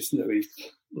was he just knew he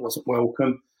wasn't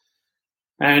welcome.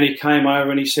 And he came over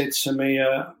and he said to me,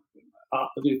 the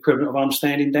equivalent of "I'm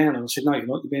standing down." And I said, "No, you're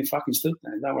not. You're being fucking stood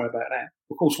down. Don't worry about that."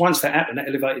 Of course, once that happened, that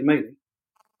elevated me.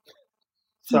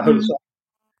 So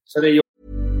there you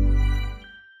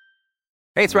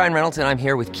Hey, it's Ryan Reynolds, and I'm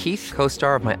here with Keith,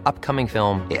 co-star of my upcoming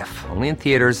film, If, only in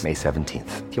theaters May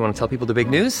 17th. Do you want to tell people the big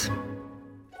news?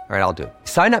 All right, I'll do it.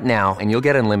 Sign up now and you'll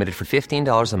get unlimited for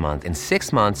 $15 a month and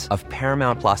 6 months of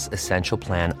Paramount Plus Essential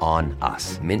Plan on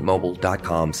us.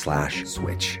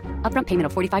 MintMobile.com/switch. Upfront payment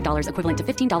of $45 equivalent to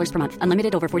 $15 per month.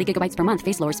 Unlimited over 40 gigabytes per month.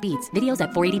 Face lower speeds. Videos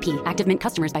at 480p. Active Mint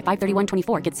customers by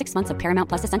 531.24 get 6 months of Paramount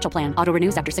Plus Essential Plan. Auto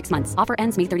renews after 6 months. Offer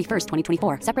ends May 31st,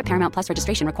 2024. Separate Paramount Plus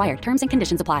registration required. Terms and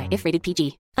conditions apply if rated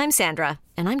PG. I'm Sandra,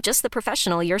 and I'm just the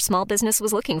professional your small business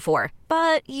was looking for.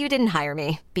 But you didn't hire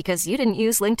me because you didn't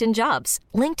use LinkedIn Jobs.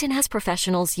 LinkedIn has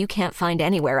professionals you can't find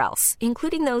anywhere else,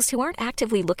 including those who aren't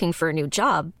actively looking for a new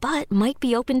job, but might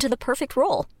be open to the perfect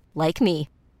role, like me.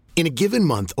 In a given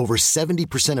month, over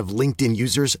 70% of LinkedIn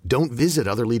users don't visit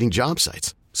other leading job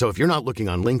sites. So if you're not looking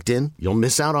on LinkedIn, you'll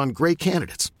miss out on great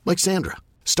candidates like Sandra.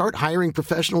 Start hiring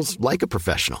professionals like a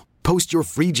professional. Post your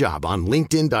free job on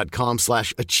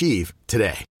linkedin.com/achieve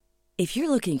today. If you're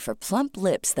looking for plump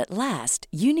lips that last,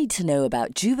 you need to know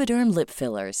about Juvederm lip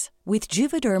fillers. With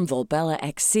Juvederm Volbella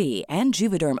XC and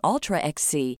Juvederm Ultra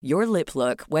XC, your lip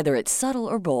look, whether it's subtle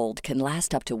or bold, can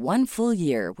last up to 1 full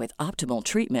year with optimal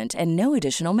treatment and no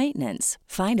additional maintenance.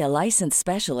 Find a licensed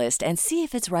specialist and see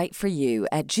if it's right for you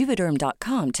at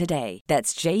Juvederm.com today.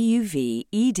 That's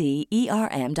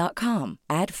JUVEDERM.com.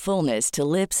 Add fullness to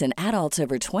lips in adults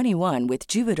over 21 with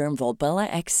Juvederm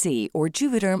Volbella XC or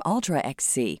Juvederm Ultra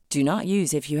XC. Do not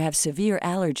use if you have severe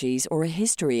allergies or a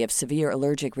history of severe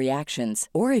allergic reactions,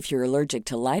 or if you're allergic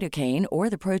to lidocaine or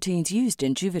the proteins used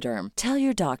in Juvederm. Tell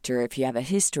your doctor if you have a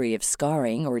history of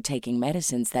scarring or taking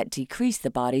medicines that decrease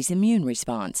the body's immune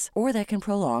response or that can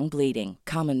prolong bleeding.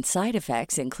 Common side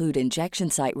effects include injection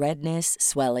site redness,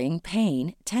 swelling,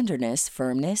 pain, tenderness,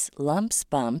 firmness, lumps,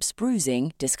 bumps,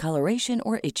 bruising, discoloration,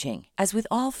 or itching. As with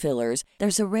all fillers,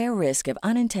 there's a rare risk of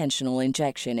unintentional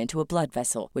injection into a blood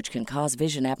vessel, which can cause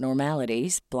vision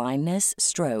abnormalities, blindness,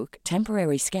 stroke,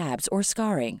 temporary scabs, or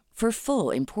scarring. For full,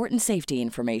 important safety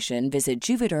information, visit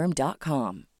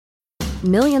Juvederm.com.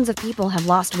 Millions of people have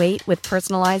lost weight with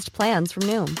personalized plans from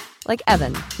Noom. Like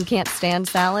Evan, who can't stand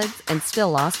salads and still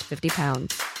lost 50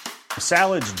 pounds.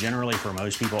 Salads generally for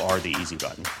most people are the easy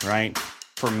button, right?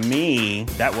 For me,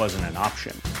 that wasn't an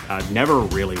option. I never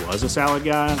really was a salad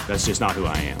guy. That's just not who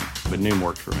I am. But Noom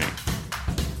worked for me.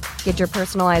 Get your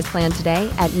personalized plan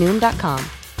today at Noom.com.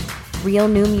 Real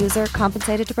Noom user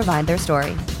compensated to provide their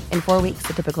story. In 4 weeks,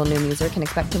 the typical Noom user can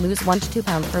expect to lose 1 to 2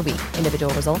 pounds per week.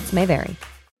 Individual results may vary.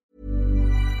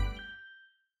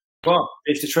 Well,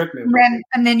 it's the treadmill.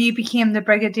 And then you became the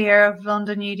Brigadier of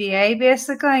London UDA,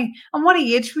 basically. And what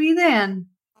age were you then?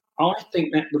 I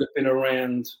think that would have been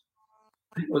around.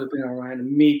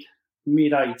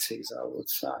 Mid 80s, I would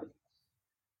say.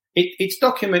 It's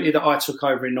documented that I took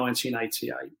over in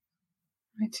 1988.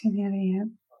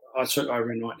 1988. I took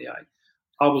over in 98.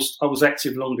 I was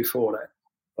active long before that.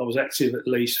 I was active at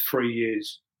least 3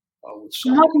 years, I would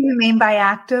say. What do you mean by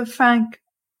active, Frank?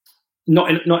 Not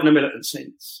in a militant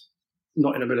sense.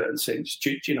 Not in a militant sense.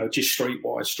 Just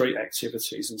streetwise, street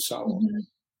activities and so on. Mm-hmm.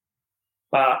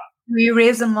 But were you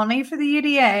raising money for the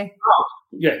UDA? Oh,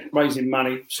 yeah, raising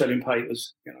money, selling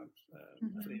papers, for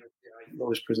the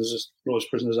Loyalist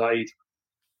Prisoners Aid.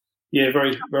 Yeah,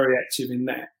 very, very active in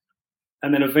that.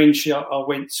 And then eventually I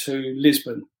went to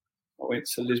Lisbon. I went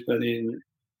to Lisbon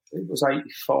it was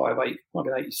 85, might have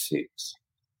been 86.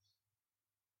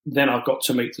 Then I got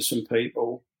to meet some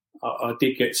people. I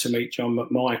did get to meet John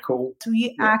McMichael. So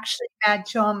you actually met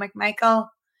John McMichael,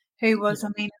 who was,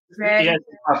 very... He had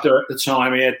after at the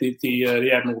time, he had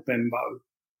the Admiral Benbow.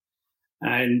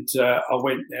 And I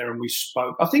went there and we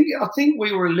spoke. I think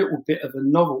we were a little bit of a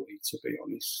novelty, to be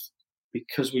honest,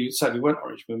 because we weren't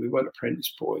Orangemen, we weren't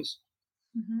apprentice boys.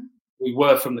 Mm-hmm. We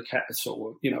were from the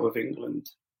capital, of England.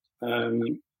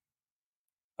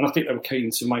 And I think they were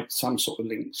keen to make some sort of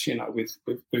links,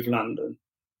 with London.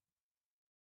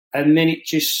 And then it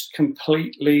just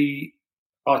completely,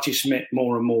 I just met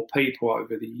more and more people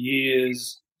over the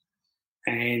years.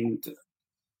 And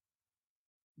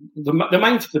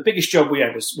the biggest job we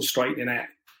had was straightening out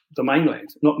the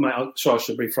mainland. I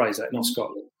should rephrase that, not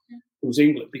Scotland. It was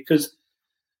England, because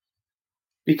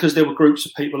there were groups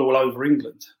of people all over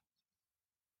England.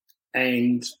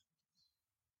 And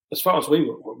as far as we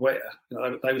were aware, they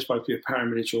were supposed to be a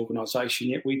paramilitary organisation,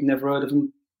 yet we'd never heard of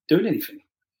them doing anything.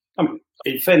 I mean,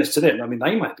 in fairness to them, they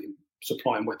may have been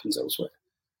supplying weapons elsewhere.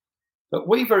 But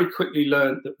we very quickly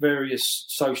learned that various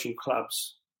social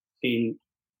clubs in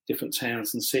different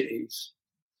towns and cities,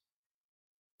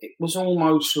 it was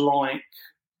almost like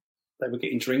they were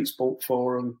getting drinks bought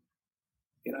for them,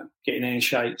 getting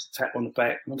handshakes, tap on the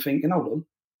back. And I'm thinking, hold on,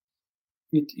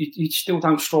 you still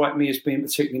don't strike me as being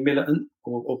particularly militant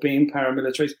or being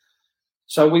paramilitaries.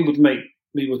 So we would meet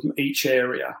each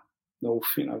area, north,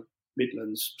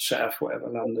 Midlands, South, whatever,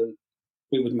 London.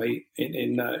 We would meet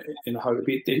in a hotel.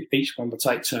 Each one would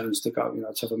take turns to go,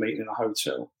 to have a meeting in a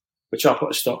hotel, which I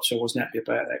put a stop to. I wasn't happy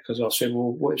about that because I said,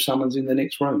 well, what if someone's in the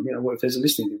next room? What if there's a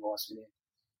listening device in here?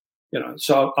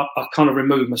 So I kind of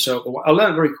removed myself away. I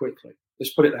learned very quickly.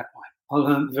 Let's put it that way. I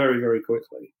learned very, very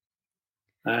quickly.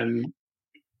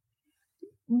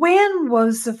 When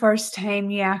was the first time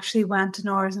you actually went to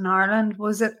Northern Ireland?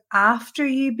 Was it after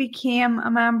you became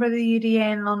a member of the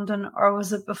UDA in London, or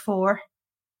was it before?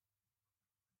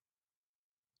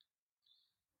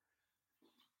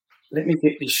 Let me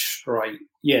get this straight.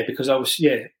 Yeah, because I was,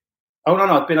 Oh, no,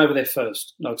 I'd been over there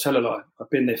first. No, tell a lie. I've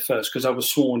been there first because I was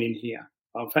sworn in here.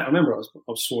 In fact, I remember I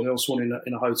was sworn in a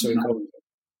hotel in Coventry.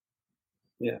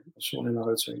 Yeah, I was sworn in a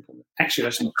hotel in Coventry. Actually,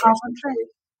 that's not true.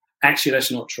 Actually,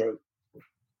 that's not true.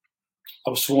 I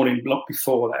was sworn in block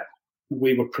before that.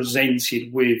 We were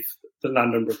presented with the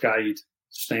London Brigade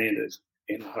standard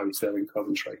in a hotel in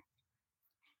Coventry.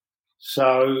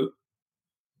 So,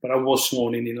 but I was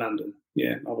sworn in London.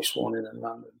 Yeah, I was sworn in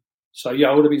London. So,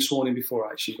 I would have been sworn in before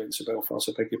I actually went to Belfast.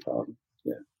 I beg your pardon.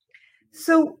 Yeah.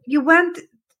 So you went,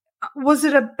 was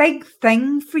it a big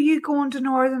thing for you going to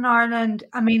Northern Ireland?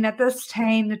 I mean, at this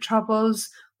time, the Troubles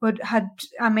we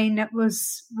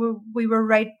were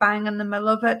right bang in the middle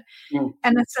of it.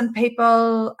 Innocent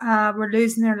people were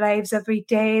losing their lives every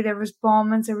day. There was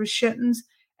bombings, there was shootings.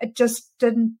 It just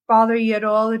didn't bother you at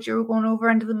all that you were going over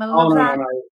into the middle of that?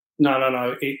 No.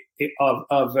 I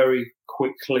very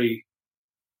quickly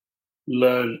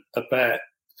learned about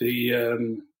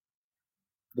the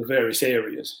various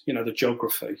areas, the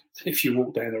geography. If you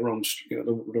walk down the wrong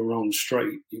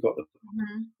street, you got a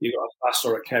bus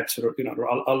or a cab to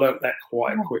I learned that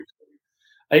quite quickly.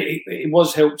 It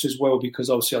was helped as well because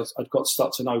obviously I'd got to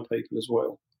start to know people as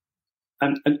well,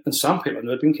 and some people I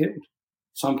knew had been killed,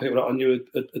 some people that I knew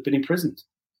had been imprisoned.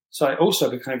 So it also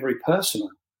became very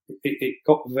personal. It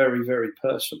got very, very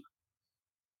personal.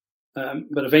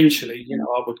 But eventually,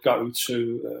 I would go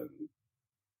to.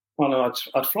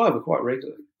 I'd fly over quite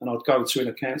regularly, and I'd go to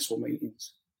inner council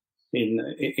meetings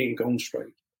in Gone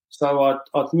Street. So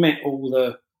I'd met all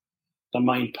the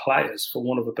main players, for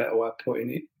want of a better way of putting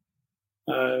it.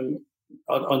 I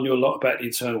knew a lot about the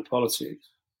internal politics.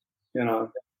 I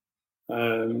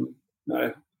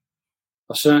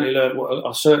certainly learned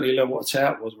what a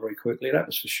tout was very quickly. That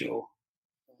was for sure.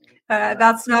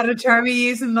 That's not a term you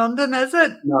use in London, is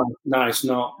it? No, it's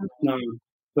not. No,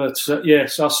 but so I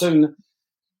soon.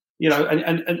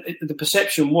 And the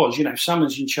perception was, if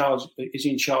someone's in charge of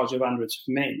hundreds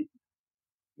of men,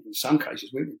 in some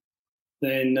cases women,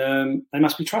 then they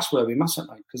must be trustworthy, mustn't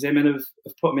they? Because their men have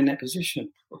put them in that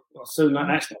position. I soon learned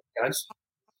that's not the case.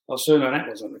 I soon learned that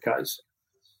wasn't the case.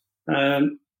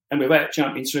 And without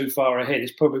jumping too far ahead,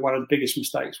 it's probably one of the biggest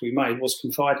mistakes we made was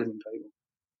confiding in people.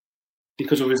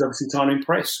 Because we was obviously trying to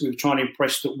impress. We were trying to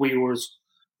impress that we was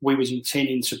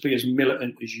intending to be as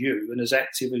militant as you and as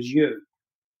active as you.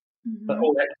 Mm-hmm. But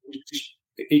all that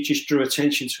it just drew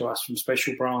attention to us from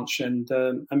Special Branch and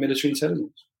military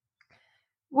intelligence.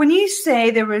 When you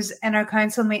say there was inner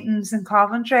council meetings in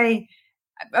Coventry,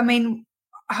 I mean,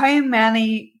 how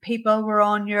many people were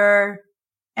on your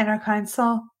inner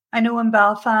council? I know in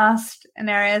Belfast, in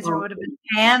areas there would have been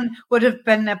 10, would have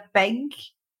been a big.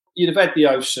 You'd have had the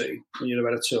OC and you'd have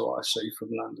had a 2IC from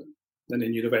London. And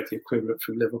then you'd have had the equivalent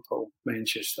from Liverpool,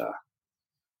 Manchester,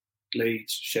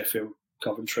 Leeds, Sheffield,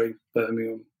 Coventry,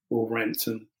 Birmingham,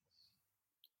 Wolverhampton.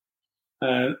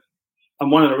 And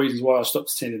one of the reasons why I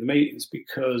stopped attending the meetings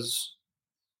because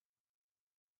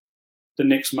the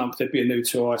next month there'd be a new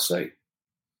 2IC.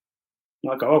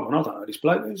 And I go, well, I don't know this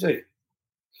bloke, who's he? I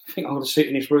think I'm going to sit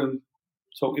in this room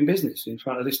talking business in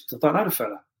front of this. I don't know the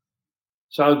fella.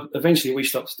 So eventually we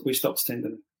stopped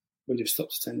attending them. We just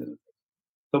stopped attending them.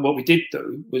 But what we did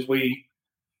do was we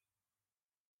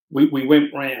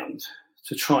went round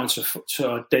to try to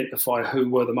identify who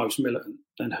were the most militant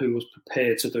and who was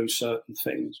prepared to do certain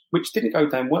things, which didn't go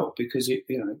down well because it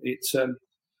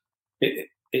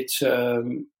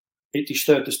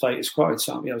disturbed the status quo.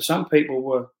 Some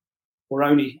people were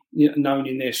only known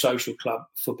in their social club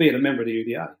for being a member of the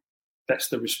UDA. That's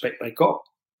the respect they got.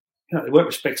 They weren't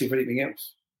respected for anything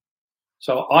else.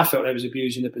 So I felt they was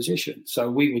abusing the position.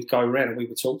 So we would go around and we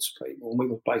would talk to people and we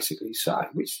would basically say,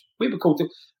 which we were called the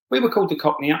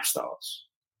Cockney upstarts.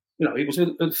 It was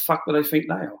who the fuck do they think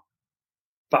they are?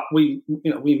 But we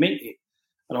meant it.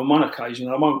 And on one occasion,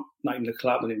 I won't name the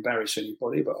club and embarrass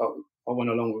anybody, but I went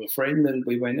along with a friend and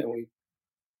we went and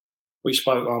we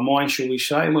spoke our mind, shall we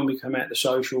say, and when we came out the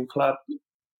social club,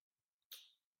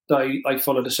 they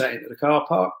followed us out into the car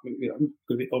park,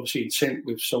 with obviously intent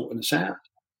with sorting us out.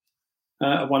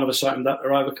 One of us opened up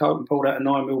their overcoat and pulled out a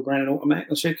 9mm Browning automatic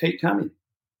and said, keep coming.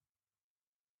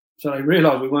 So they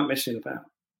realised we weren't messing about.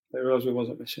 They realised we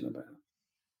wasn't messing about.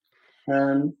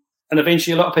 And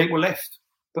eventually a lot of people left.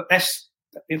 But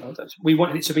we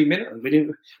wanted it to be militant.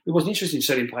 We wasn't interested in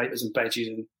selling papers and badges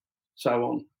and so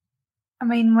on. I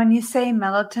mean, when you say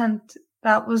militant,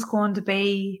 that was going to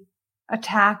be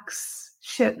attacks,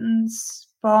 shootings,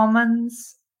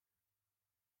 bombings.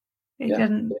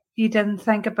 You didn't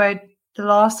think about the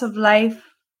loss of life.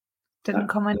 Didn't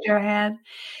come into your head.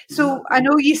 So I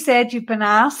know you said you've been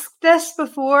asked this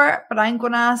before, but I'm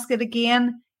going to ask it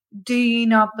again. Do you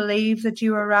not believe that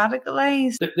you were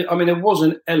radicalised? I mean, there was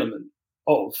an element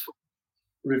of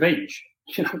revenge.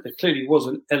 There clearly was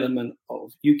an element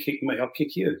of you kick me, I'll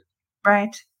kick you.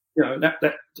 Right. That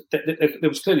there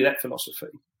was clearly that philosophy.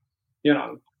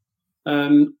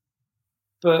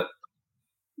 But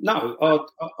no,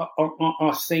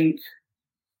 I think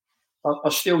I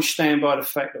still stand by the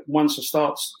fact that once I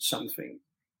start something,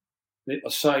 I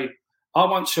say I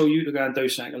won't tell you to go and do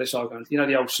something unless I go. And,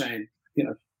 the old saying,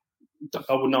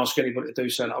 I wouldn't ask anybody to do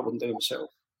something I wouldn't do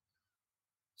myself.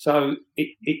 So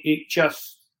it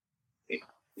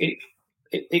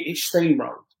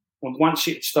steamrolled, and once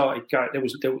it started going,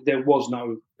 there was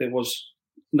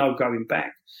no going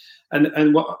back. And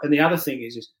the other thing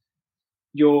is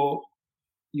your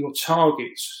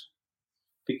targets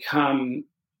become,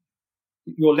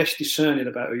 you're less discerning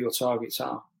about who your targets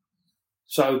are.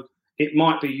 So it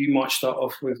might be you might start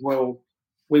off with, well,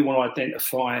 we want to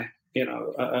identify an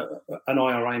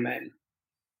IRA man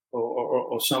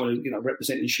or someone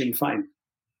representing Sinn Féin,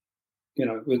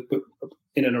 with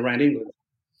in and around England.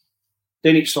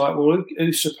 Then it's like, well,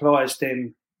 who supplies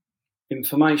them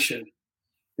information?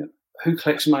 Who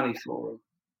collects money for them?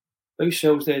 Who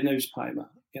sells their newspaper?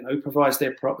 Who provides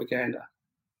their propaganda?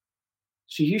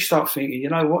 So you start thinking, you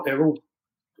know what? They're all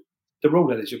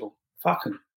eligible. Fuck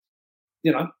them.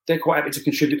 They're quite happy to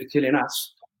contribute to killing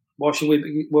us. Why should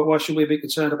we be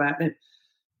concerned about them?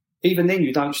 Even then,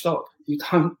 you don't stop. You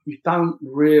don't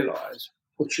realise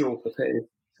what you're prepared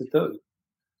to do.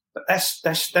 But that's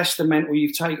the mental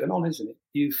you've taken on, isn't it?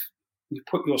 You've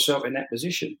put yourself in that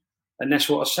position, and that's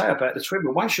what I say about the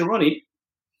treadmill. Once you're on it,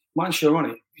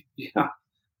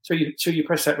 till you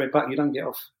press that red button, you don't get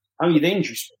off. Only then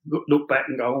you look back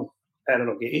and go, "Oh, how did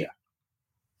I get here?"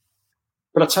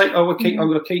 But I'm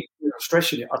going to keep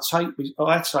stressing it. I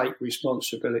take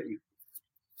responsibility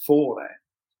for that.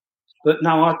 But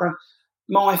no, I don't.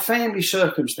 My family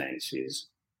circumstances,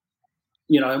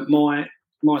 my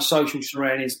social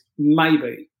surroundings,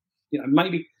 maybe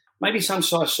some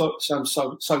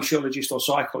sociologist or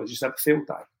psychologist have a field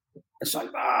day and say,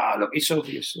 look, it's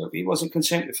obvious. Look, he wasn't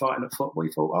content with fighting at foot.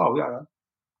 We thought,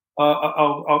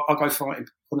 I'll go fighting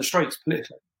on the streets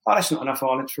politically. Oh, that's not enough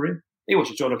violence for him. He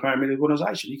wants to join a paramilitary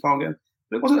organisation. You can't get him.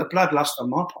 But it wasn't a bloodlust on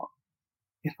my part.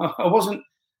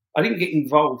 I didn't get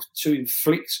involved to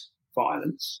inflict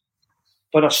violence,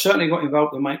 but I certainly got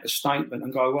involved to make a statement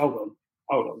and go, hold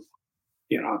on.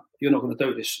 You're not going to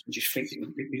do this and just think you're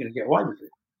going to get away with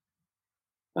it.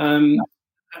 And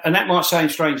that might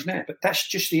sound strange now, but that's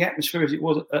just the atmosphere as it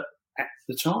was at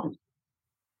the time.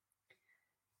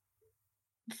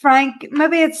 Frank,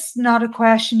 maybe it's not a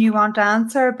question you want to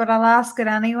answer, but I'll ask it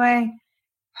anyway.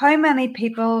 How many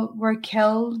people were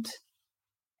killed,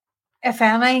 if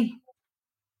any,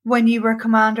 when you were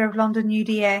commander of London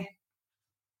UDA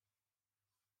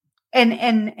in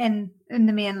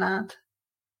the mainland?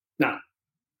 No.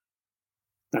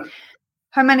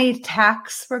 How many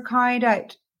attacks were carried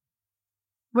out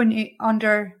when you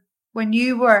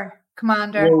were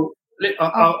commander? Well,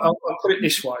 I'll put it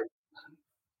this way.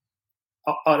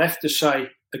 I'd have to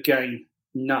say again,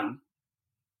 none.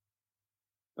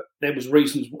 But there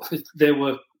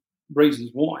were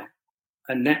reasons why,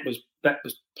 and that was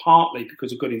partly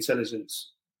because of good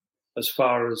intelligence, as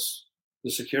far as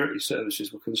the security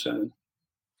services were concerned,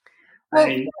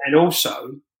 and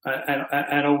also,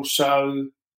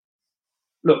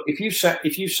 look, if you sat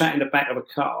in the back of a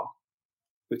car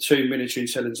with two military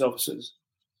intelligence officers,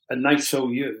 and they tell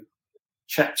you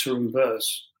chapter and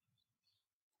verse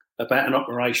about an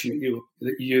operation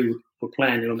that you were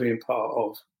planning on being part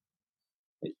of,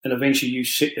 and eventually you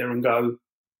sit there and go,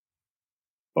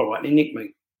 all right, they nicked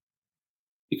me.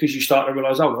 Because you start to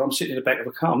realise, I'm sitting in the back of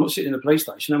a car. I'm not sitting in the police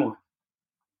station, am I?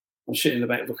 I'm sitting in the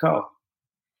back of a car.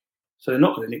 So they're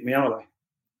not going to nick me, are they?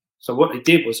 So what they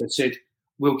did was they said,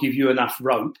 we'll give you enough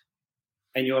rope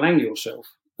and you'll hang yourself.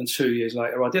 And 2 years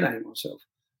later, I did hang myself.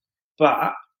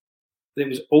 But there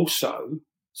was also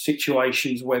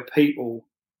situations where people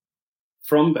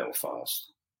from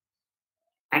Belfast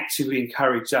actively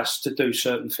encouraged us to do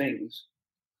certain things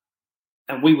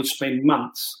And we would spend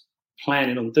months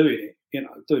planning on doing it,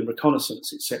 doing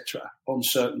reconnaissance, etc., on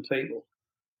certain people.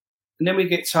 And then we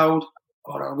get told,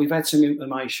 we've had some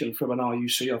information from an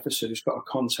RUC officer who's got a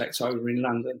contact over in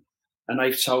London, and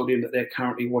they've told him that they're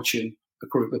currently watching a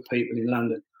group of people in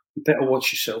London. You better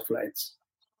watch yourself, lads.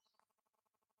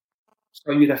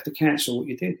 So you'd have to cancel what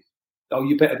you did. Oh,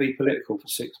 you better be political for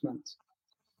 6 months.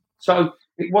 So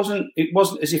it wasn't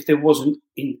as if there wasn't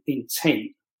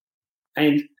intent.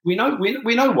 And we know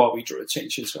why we drew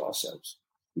attention to ourselves.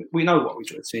 We know why we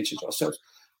drew attention to ourselves,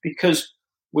 because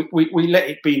we let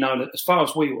it be known that, as far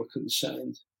as we were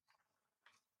concerned,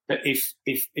 that if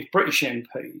British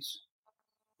MPs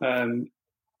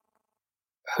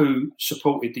who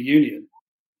supported the Union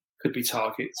could be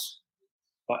targets,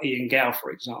 like Ian Gow,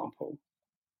 for example,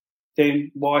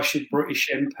 then why should British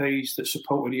MPs that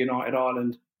supported the United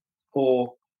Ireland,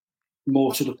 or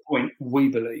more to the point, we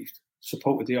believed,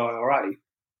 supported the IRA,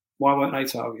 why weren't they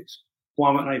targets?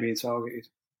 Why weren't they being targeted?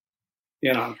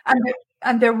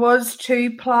 And there was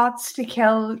 2 plots to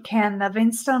kill Ken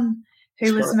Livingstone,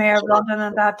 who was Mayor of London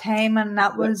at that time, and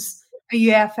that was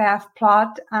a UFF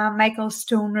plot. Michael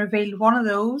Stone revealed one of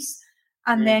those,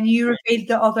 and then you revealed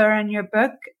the other in your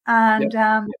book. And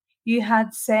you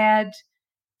had said,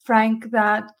 Frank,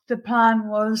 that the plan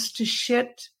was to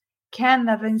shoot Ken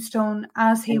Livingstone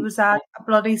as he was at a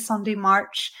Bloody Sunday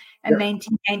March in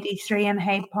 1993 in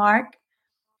Hyde Park.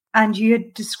 And you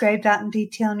had described that in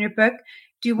detail in your book.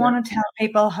 Do you want to tell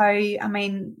people how,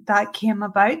 that came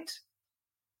about?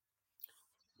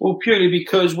 Well, purely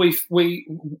because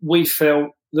we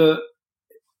felt that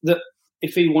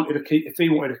if he wanted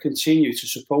to continue to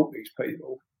support these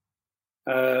people,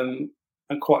 and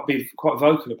be quite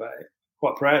vocal about it,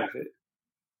 quite proud of it,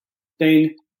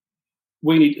 then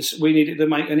we needed to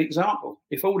make an example.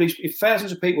 If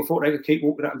thousands of people thought they could keep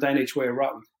walking up and down Edgware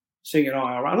Road singing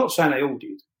IRA, I'm not saying they all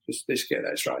did. Let's get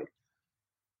that straight.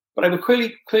 But they were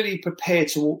clearly prepared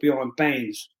to walk behind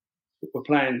bands that were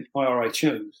playing IRA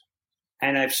tunes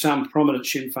and have some prominent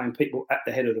Sinn Féin people at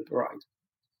the head of the parade.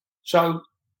 So,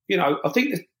 I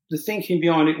think the thinking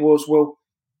behind it was, well,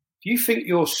 if you think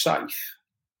you're safe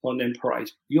on them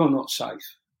parades, you're not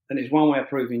safe. And there's one way of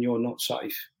proving you're not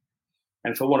safe.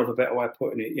 And for want of a better way of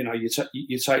putting it,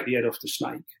 you take the head off the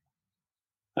snake.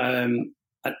 And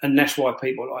that's why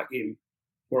people like him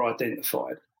were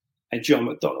identified, and John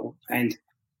McDonnell and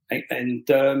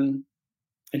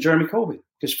Jeremy Corbyn.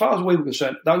 Because as far as we were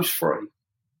concerned, those 3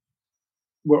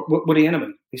 were the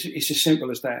enemy. It's as simple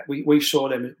as that. We saw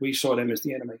them as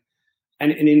the enemy.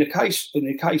 And in the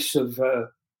case of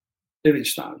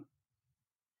Livingstone,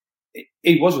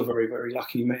 he was a very, very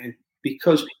lucky man,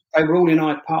 because they were all in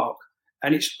Hyde Park,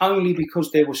 and it's only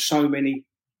because there were so many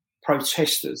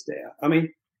protesters there.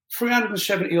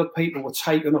 370 odd people were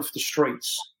taken off the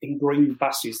streets in green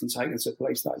buses and taken to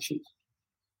police stations.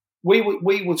 We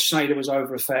would say there was over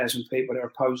 1,000 people there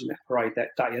opposing that parade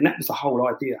that day, and that was the whole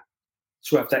idea,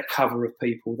 to have that cover of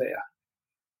people there.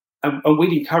 And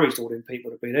we'd encouraged all them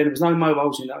people to be there. There was no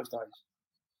mobiles in those days.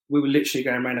 We were literally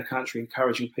going around the country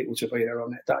encouraging people to be there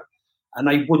on that day. And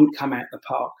they wouldn't come out the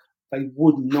park. They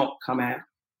would not come out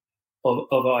of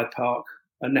Hyde Park,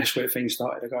 and that's where things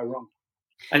started to go wrong.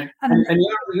 And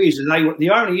the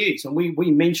irony is, and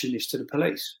we mentioned this to the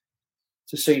police,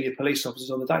 to senior police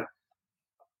officers on the day,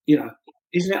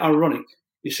 isn't it ironic?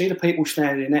 You see the people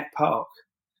standing in that park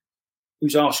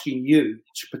who's asking you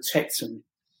to protect them.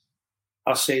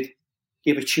 I said,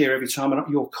 give a cheer every time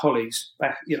your colleagues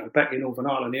back in Northern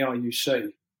Ireland, the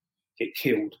RUC, get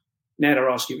killed. Now they're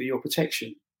asking for your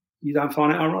protection. You don't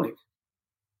find it ironic,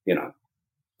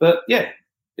 But yeah,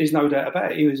 there's no doubt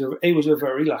about it. He was a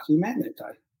very lucky man that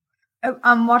day.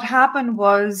 And what happened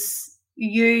was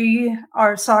the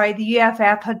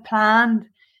UFF had planned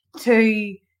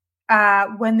to,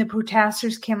 when the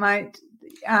protesters came out,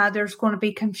 there's going to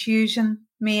be confusion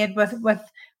made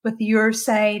with your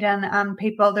side and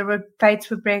people. There were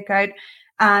fights would break out,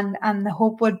 and the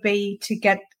hope would be to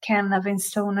get Ken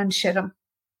Livingstone and shoot him.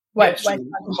 Yes,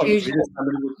 confusion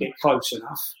would get close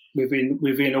enough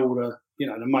within all the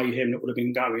the mayhem that would have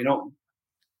been going on.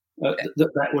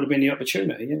 That would have been the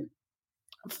opportunity. Yeah.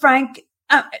 Frank,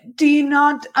 do you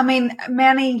not?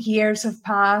 Many years have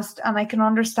passed, and I can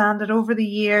understand that over the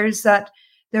years that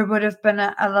there would have been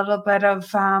a little bit of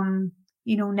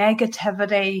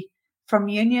negativity from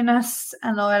unionists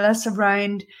and loyalists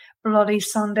around Bloody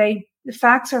Sunday. The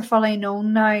facts are fully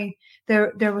known now.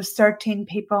 There was 13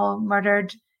 people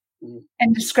murdered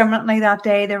indiscriminately that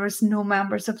day. There was no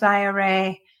members of the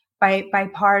IRA by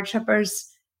paratroopers.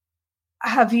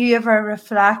 have you ever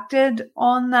reflected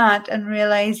on that and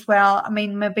realised, well, I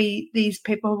mean, maybe these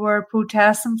people were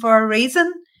protesting for a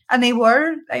reason? And they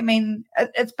were. I mean,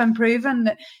 it's been proven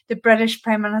that the British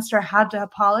Prime Minister had to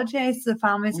apologise to the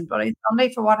families of Bloody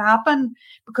Sunday for what happened,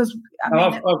 because, I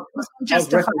mean, it wasn't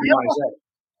justifiable.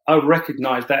 I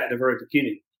recognise that at the very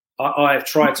beginning. I have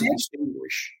tried to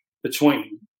distinguish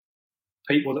between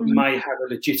people that may have a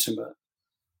legitimate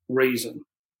reason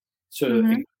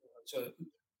to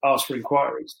ask for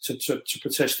inquiries, to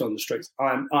protest on the streets.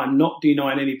 I'm not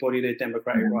denying anybody their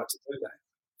democratic right to do that.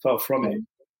 Far from it.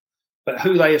 But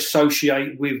who they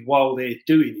associate with while they're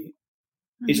doing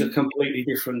it is a completely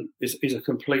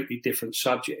different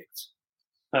subject.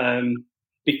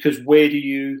 Because where do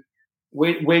you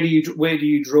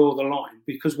draw the line?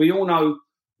 Because we all know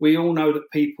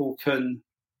that people can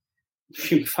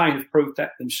feign have proved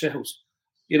that themselves.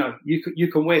 You know, you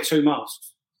can wear 2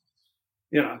 masks.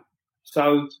 You know,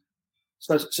 so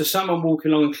someone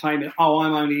walking along and claiming, "Oh,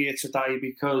 I'm only here today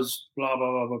because blah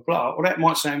blah blah blah blah." Well, that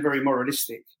might sound very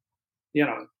moralistic, you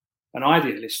know, and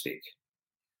idealistic.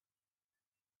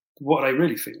 What are they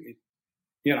really thinking?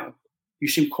 You know, you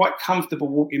seem quite comfortable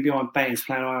walking behind bands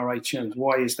playing IRA tunes.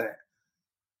 Why is that?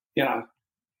 You know,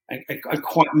 and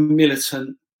quite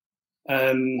militant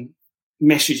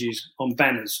messages on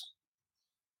banners.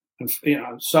 And, you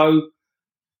know, so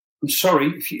I'm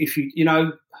sorry if you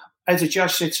know, as a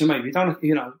judge said to me,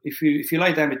 if you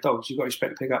lay down with dogs, you've got to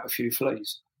expect to pick up a few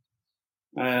fleas.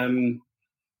 And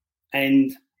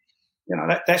you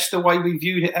know, that's the way we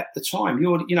viewed it at the time.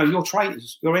 You're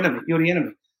traitors, you're the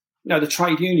enemy. You know, the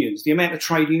trade unions, the amount of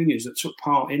trade unions that took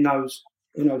part in those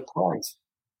prides.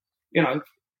 You know,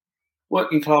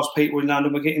 working class people in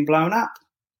London were getting blown up.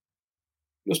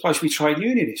 You're supposed to be trade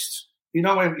unionists. You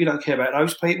don't care about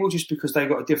those people just because they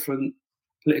got a different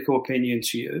political opinion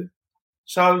to you.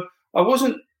 So I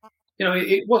wasn't, you know,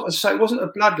 it wasn't a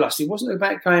bloodlust. It wasn't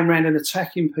about going around and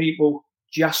attacking people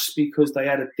just because they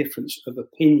had a difference of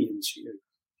opinion to you.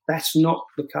 That's not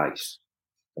the case.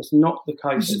 That's not the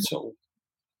case at all.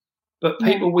 But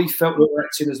people we felt were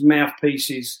acting as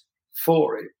mouthpieces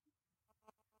for it,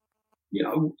 you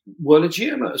know, were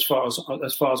legitimate as far as I'm.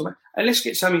 And let's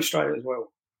get something straight as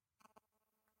well.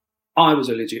 I was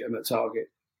a legitimate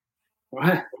target,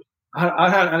 right?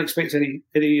 I don't expect any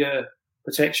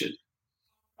protection.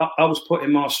 I was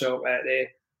putting myself out there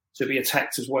to be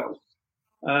attacked as well,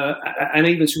 and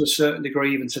even to a certain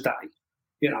degree, even today,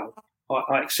 you know,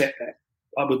 I accept that.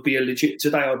 I'd be a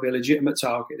legitimate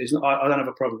target. I don't have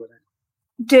a problem with that.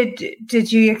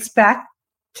 Did you expect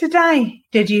to die?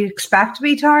 Did you expect to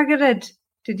be targeted?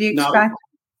 Did you expect?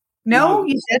 No,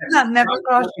 you didn't. That never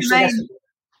crossed your mind.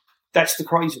 That's the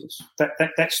craziness.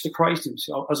 That's the craziness.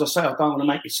 As I say, I don't want to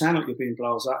make it sound like you're being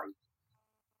blasé,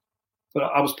 but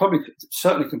I was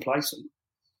certainly complacent.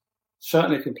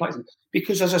 Certainly complacent.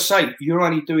 Because, as I say, you're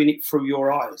only doing it through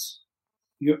your eyes.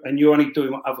 You're only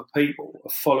doing what other people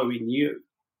are following you.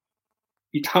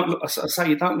 You don't look. As I say,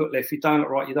 you don't look left. You don't look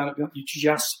right. You don't look behind. You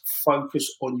just focus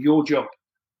on your job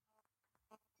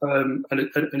and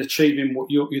achieving what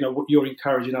you're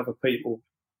encouraging other people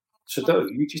to do.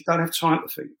 You just don't have time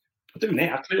to think. I do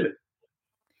now, clearly.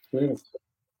 Yeah.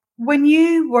 When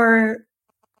you were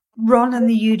running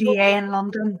the UDA in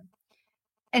London,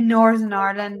 in Northern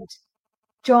Ireland,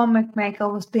 John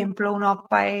McMichael was being blown up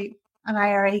by an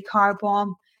IRA car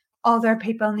bomb. Other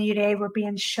people in the UDA were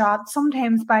being shot,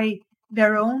 sometimes by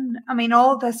their own. I mean,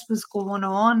 all this was going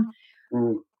on.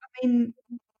 I mean,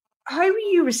 how were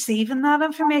you receiving that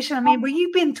information? I mean, were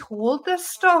you being told this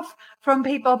stuff from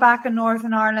people back in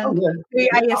Northern Ireland who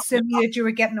I assume that you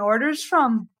were getting orders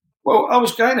from? Well, I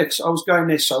was going there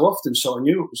so often, so I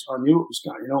knew it was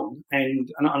going on,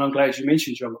 and I'm glad you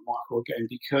mentioned John McMichael again,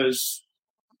 because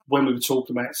when we were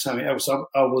talking about something else,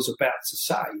 I was about to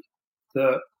say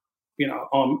that, you know,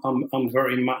 I'm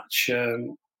very much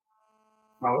a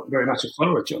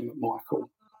follower of John McMichael.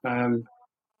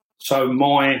 So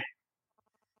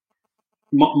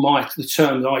the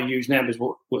term that I use now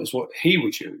was what he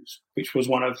would use, which was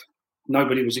one of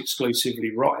nobody was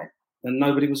exclusively right and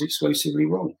nobody was exclusively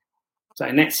wrong. So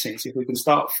in that sense, if we can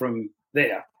start from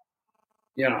there,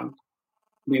 you know,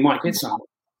 we might get somewhere.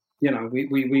 You know, we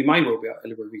may well be able to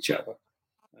live with each other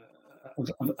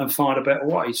and find a better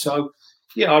way. So,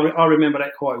 yeah, I remember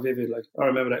that quite vividly.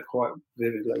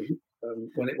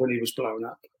 When he was blown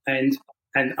up, and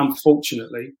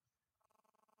unfortunately,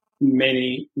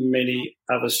 many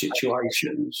other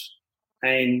situations.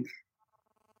 And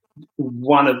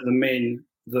one of the men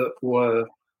that were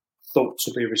thought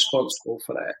to be responsible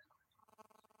for that,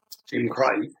 Jim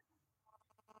Craig,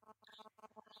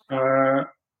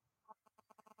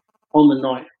 on the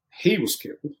night he was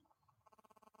killed,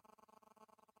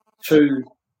 2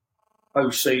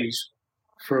 OCs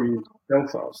from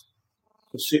Belfast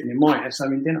were sitting in my house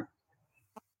having dinner.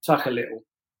 Tuck a little,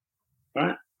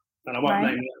 right? And I won't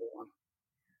name the other one.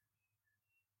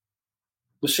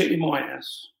 Were sitting in my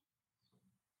house.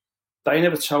 They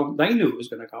never told. They knew it was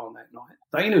going to go on that night.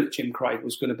 They knew that Jim Craig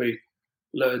was going to be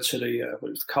lured to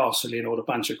the Castle Inn or the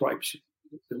Bunch of Grapes.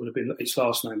 It would have been its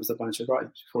last name was the Bunch of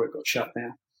Grapes before it got shut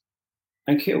down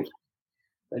and killed.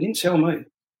 They didn't tell me,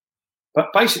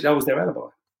 but basically that was their alibi.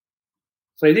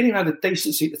 So they didn't even have the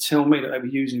decency to tell me that they were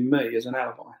using me as an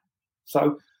alibi.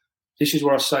 So this is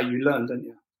where I say you learn, don't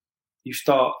you? You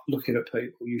start looking at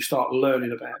people. You start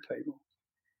learning about people.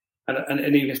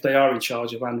 And even if they are in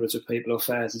charge of hundreds of people or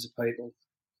thousands of people,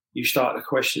 you start to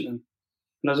question them.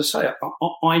 And as I say,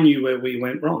 I knew where we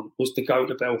went wrong was to go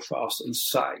to Belfast and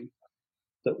say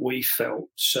that we felt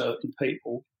certain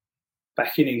people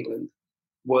back in England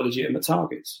were legitimate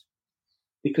targets.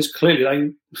 Because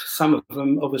clearly some of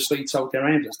them obviously told their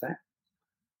handlers that.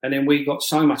 And then we got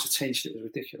so much attention, it was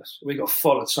ridiculous. We got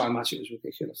followed so much, it was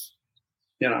ridiculous.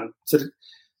 You know, to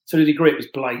the degree it was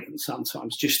blatant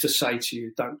sometimes, just to say to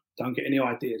you, don't get any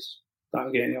ideas.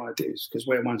 Don't get any ideas, because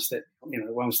we're one step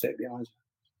behind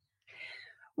you.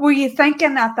 Were you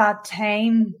thinking at that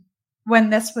time when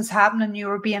this was happening, you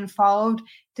were being followed,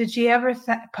 did you ever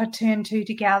put 2 and 2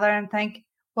 together and think,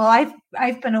 well,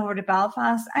 I've been over to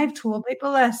Belfast, I've told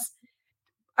people this.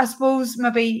 I suppose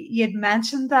maybe you'd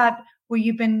mentioned that. Were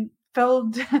you been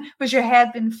filled, was your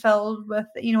head been filled with,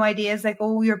 ideas like,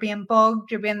 oh, you're being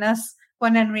bugged, you're being this,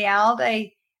 when in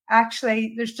reality,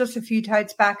 actually, there's just a few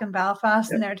touts back in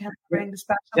Belfast and they're trying to bring the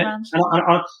special branch.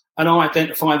 And I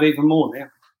identify it even more now,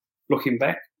 looking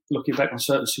back on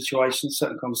certain situations,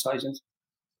 certain conversations.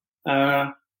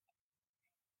 I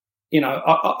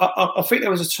think there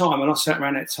was a time when I sat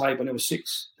around that table and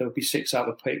there would be 6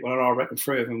 other people, and I reckon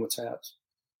 3 of them were touts.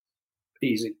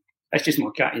 Easy. That's just my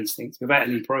gut instinct, without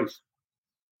any proof.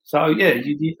 So yeah,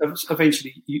 you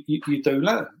eventually you do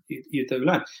learn. You do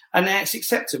learn, and that's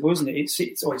acceptable, isn't it? It's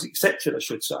accepted, I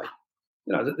should say.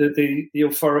 The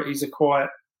authorities are quite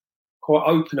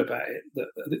open about it.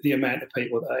 The amount of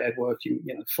people that they had working,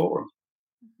 for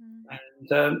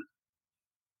them,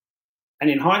 and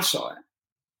in hindsight,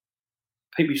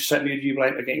 people used to say to me, "Do you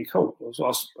blame for getting caught?"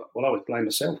 I would blame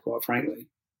myself, quite frankly.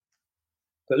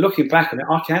 But looking back on it,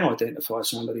 I can identify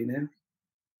somebody now.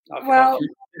 I can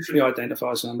definitely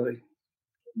identify somebody.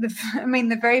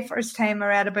 The very first time I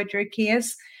read about your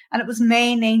case, and it was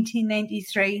May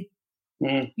 1993,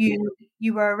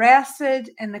 you were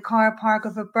arrested in the car park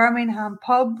of a Birmingham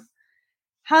pub,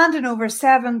 handing over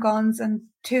 7 guns and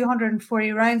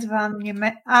 240 rounds of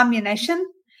ammunition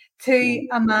to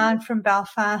a man from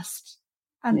Belfast,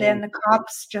 and then the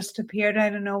cops just appeared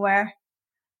out of nowhere.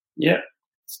 Yeah.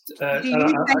 Do you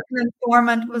think an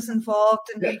informant was involved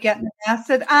in you getting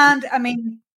arrested? And I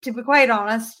mean, to be quite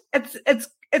honest,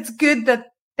 it's good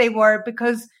that they were,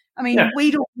 because we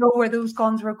don't know where those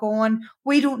guns were going.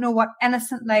 We don't know what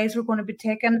innocent lives were going to be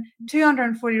taken.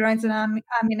 240 rounds of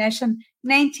ammunition.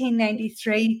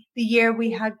 1993, the year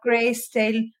we had Grey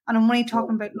Steel, and I'm only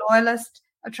talking about Loyalist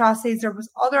atrocities. There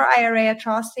was other IRA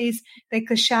atrocities like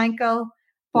the Shankill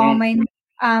bombing,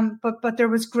 but there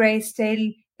was Grey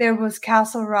Steel. There was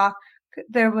Castle Rock.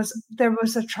 There was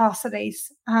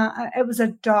atrocities. It was a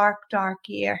dark, dark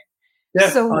year. Yeah,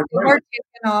 so we're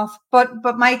taking off.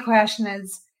 But my question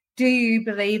is, do you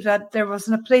believe that there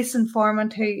wasn't a police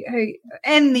informant who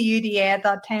in the UDA at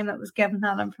that time that was giving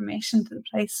that information to the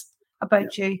police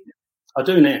about you? I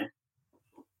do now.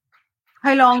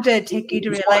 How long did it take you to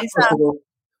realise that?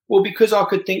 Well, because I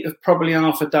could think of probably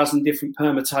half a dozen different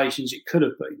permutations it could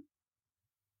have been.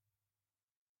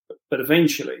 But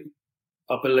eventually,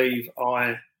 I believe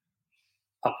I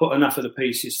put enough of the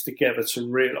pieces together to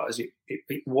realise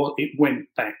it went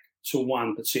back to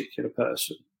one particular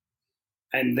person.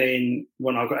 And then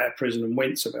when I got out of prison and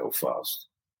went to Belfast,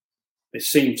 there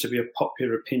seemed to be a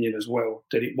popular opinion as well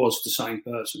that it was the same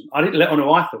person. I didn't let on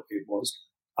who I thought it was.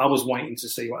 I was waiting to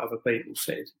see what other people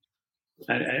said.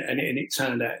 And it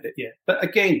turned out that, yeah. But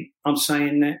again, I'm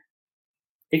saying that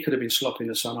it could have been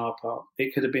sloppiness on our part.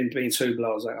 It could have been being too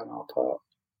blasé on our part.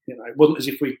 It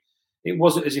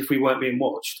wasn't as if we weren't being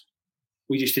watched.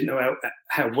 We just didn't know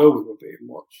how well we were being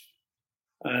watched.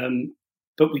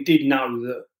 But we did know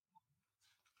that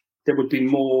there would be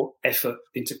more effort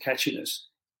into catching us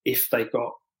if they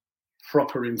got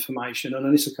proper information. And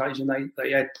on this occasion,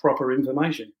 they had proper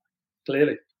information,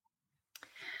 clearly.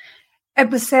 It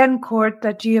was said in court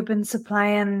that you had been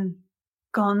supplying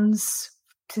guns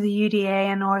to the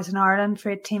UDA in Northern Ireland for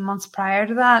 18 months prior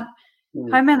to that.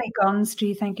 How many guns do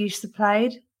you think you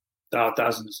supplied?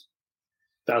 Dozens.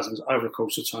 Over the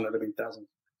course of time, there'd have been dozens.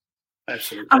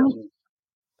 Absolutely dozens.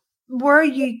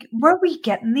 Were we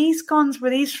getting these guns? Were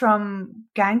these from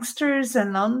gangsters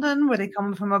in London? Were they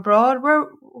coming from abroad? Where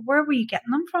were you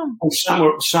getting them from? And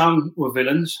some were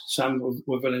villains. Some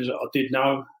were villains that I did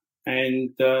know,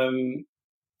 and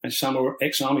some were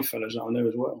ex-army fellas that I knew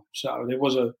as well. So it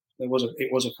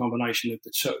was a combination of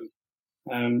the two.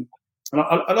 And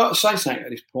I'd like to say something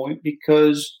at this point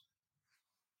because,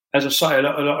 as I say, a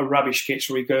lot of rubbish gets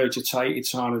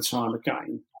regurgitated time and time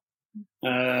again.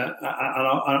 And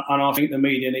I think the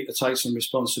media need to take some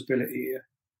responsibility here,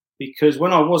 because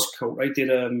when I was caught, they did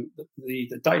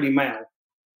the Daily Mail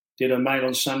did a Mail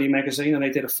on Sunday magazine, and they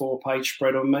did a 4-page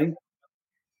spread on me,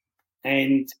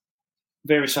 and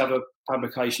various other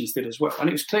publications did as well, and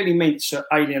it was clearly meant to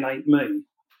alienate me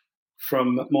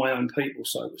from my own people,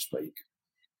 so to speak.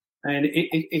 And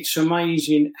it's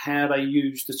amazing how they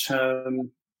use the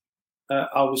term.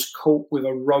 I was caught with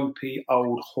a ropey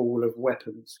old haul of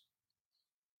weapons.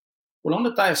 Well, on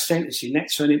the day of sentencing,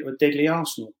 that turned into a deadly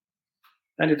arsenal.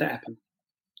 How did that happen?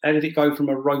 How did it go from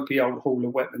a ropey old haul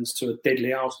of weapons to a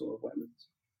deadly arsenal of weapons?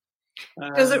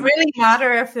 Does it really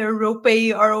matter if they're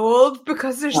ropey or old,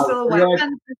 because they're still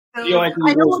weapons? I know what you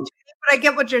mean, but I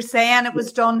get what you're saying. It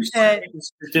was done to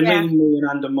demean me and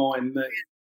undermine me,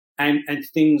 and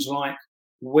things like,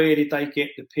 where did they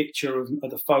get the picture of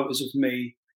the photos of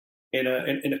me in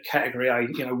a category A,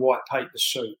 white paper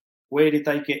suit? Where did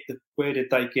they get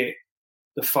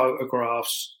the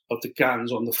photographs of the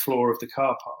guns on the floor of the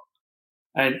car park?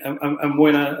 And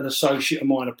when an associate of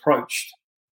mine approached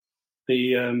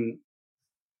the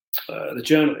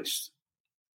journalist,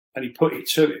 and he put it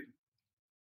to him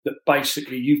that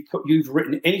basically you've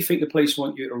written anything the police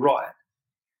want you to write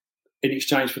in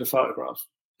exchange for the photographs,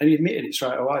 and he admitted it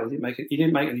straight away. He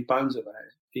didn't make any bones about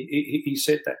it. He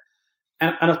said that,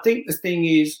 and I think the thing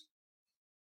is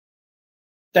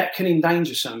that can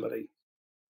endanger somebody.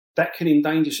 That can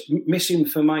endanger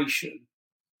misinformation.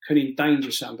 Can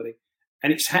endanger somebody.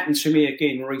 And it's happened to me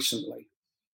again recently.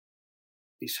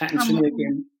 It's happened to me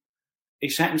again.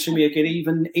 It's happened to me again,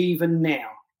 even now,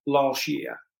 last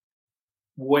year,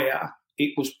 where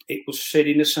it was said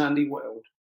in the Sunday world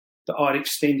that I'd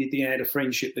extended the hand of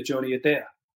friendship to Johnny Adair.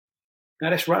 Now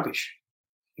that's rubbish.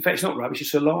 In fact, it's not rubbish.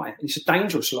 It's a lie. It's a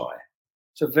dangerous lie.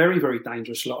 It's a very, very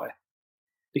dangerous lie.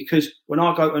 Because when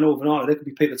I go to Northern Ireland, there could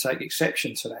be people that take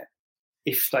exception to that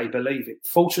if they believe it.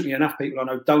 Fortunately, enough people I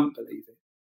know don't believe it.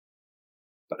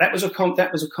 But that was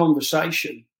a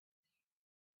conversation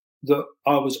that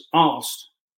I was asked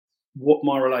what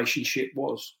my relationship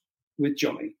was with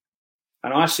Johnny.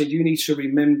 And I said, you need to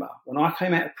remember, when I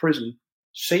came out of prison,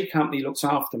 C Company looked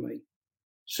after me.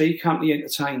 C Company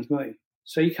entertained me.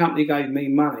 C Company gave me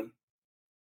money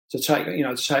to take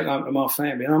home to my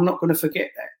family. And I'm not going to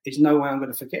forget that. There's no way I'm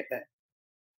going to forget that.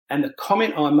 And the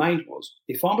comment I made was,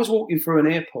 if I was walking through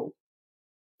an airport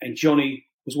and Johnny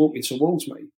was walking towards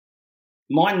me,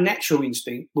 my natural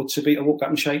instinct would to be to walk up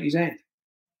and shake his hand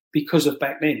because of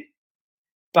back then.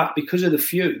 But because of the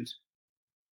feud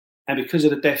and because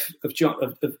of the death of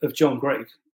John Gregg,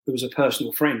 who was a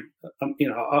personal friend,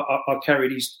 I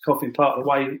carried his coffin part of the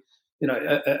way,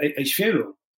 at his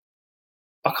funeral.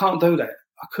 I can't do that.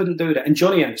 I couldn't do that. And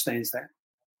Johnny understands that.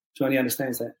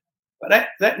 But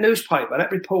that newspaper,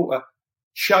 that reporter,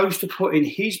 chose to put in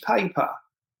his paper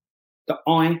that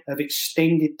I have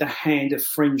extended the hand of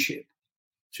friendship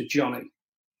to Johnny.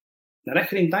 Now that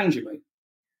can endanger me.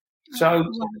 So,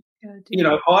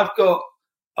 I've got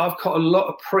a lot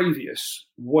of previous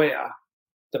where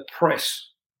the press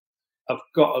have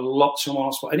got a lot to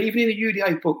ask for. And even in the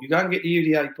UDA book, you go and get the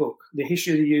UDA book, The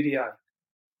History of the UDA,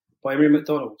 by Ian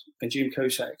MacDonald and Jim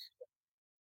Cusack.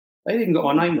 They didn't got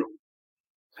my name wrong.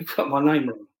 They got my name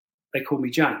wrong. They called me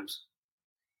James.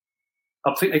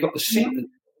 I think they got the sentence.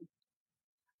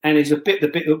 And there's the bit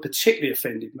that particularly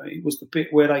offended me was the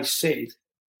bit where they said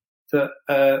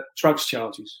that drugs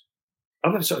charges.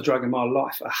 I've never sort of drug in my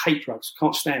life. I hate drugs.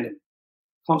 Can't stand them.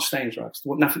 Can't stand drugs. They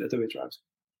want nothing to do with drugs.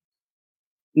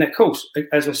 And of course,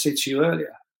 as I said to you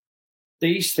earlier,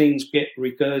 these things get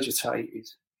regurgitated,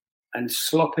 and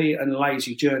sloppy and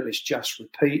lazy journalists just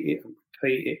repeat it and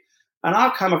repeat it. And I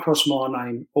come across my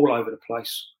name all over the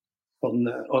place on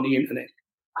the internet.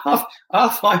 I'll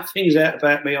find things out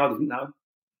about me I didn't know.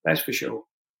 That's for sure.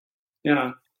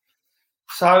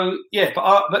 So yeah,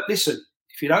 but listen,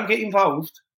 if you don't get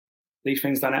involved, these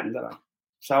things don't happen, do they?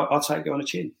 So I'll take it on the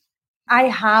chin. I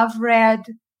have read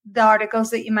the articles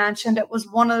that you mentioned. It was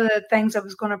one of the things I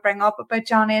was going to bring up about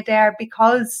Johnny Adair,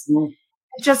 because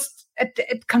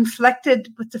it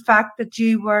conflicted with the fact that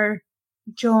you were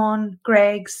John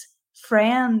Gregg's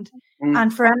friend.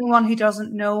 And for anyone who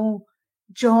doesn't know,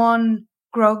 John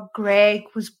Gregg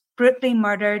was brutally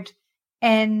murdered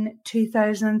in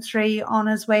 2003 on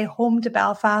his way home to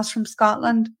Belfast from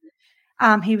Scotland.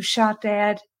 He was shot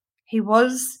dead. He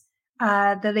was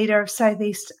the leader of South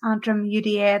East Antrim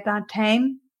UDA at that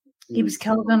time. He was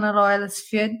killed in a Loyalist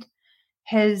feud.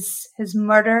 His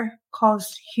murder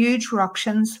caused huge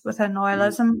ructions within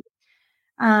Loyalism,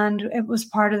 and it was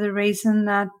part of the reason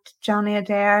that Johnny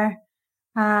Adair,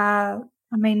 had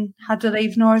to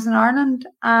leave Northern Ireland.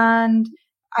 And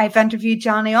I've interviewed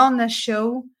Johnny on this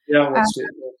show. Yeah, what's it?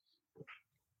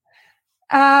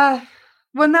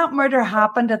 When that murder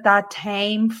happened at that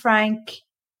time, Frank,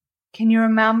 can you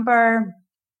remember?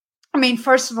 I mean,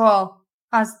 first of all,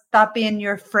 as that being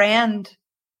your friend,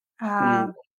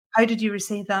 how did you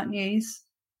receive that news?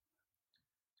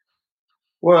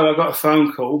 Well, I got a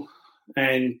phone call,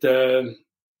 and I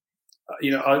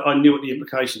knew what the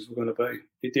implications were going to be.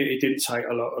 It didn't take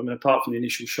a lot. I mean, apart from the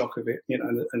initial shock of it,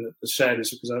 and the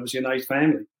sadness, because I was in a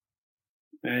family,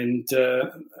 and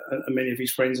many of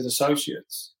his friends and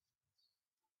associates.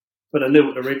 But I knew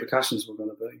what the repercussions were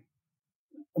going to be,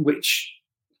 which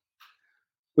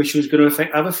was going to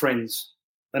affect other friends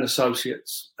and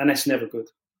associates, and that's never good.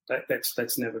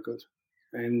 That's never good.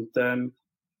 And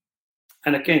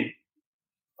again,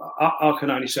 I can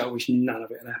only say I wish none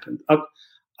of it had happened. I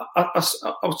was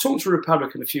talking to a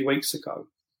Republican a few weeks ago,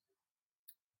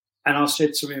 and I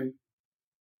said to him,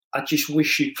 I just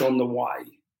wish you'd gone the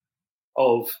way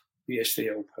of the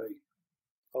SDLP.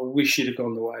 I wish you'd have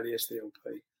gone the way of the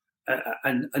SDLP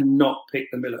and not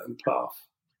picked the militant path,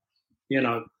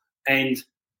 And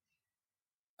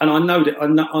I know that I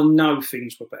know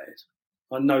things were bad.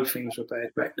 I know things were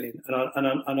bad back then,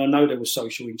 and I know there were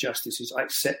social injustices. I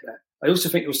accept that. I also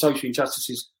think there were social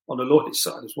injustices on the Loyalist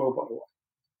side as well, by the way.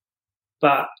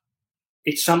 But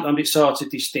sometimes it's hard to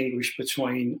distinguish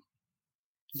between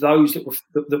those that were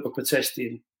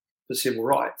protesting for civil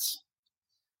rights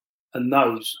and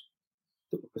those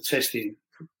that were protesting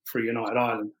for United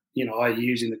Ireland. I.e.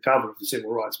 using the cover of the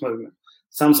civil rights movement.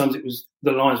 Sometimes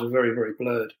the lines were very, very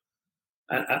blurred,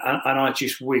 and I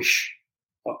just wish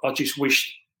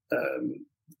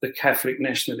the Catholic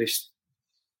nationalist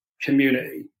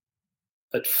community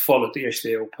had followed the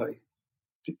SDLP,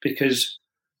 because,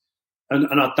 and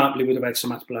I don't believe we'd have had so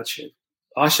much bloodshed.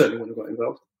 I certainly wouldn't have got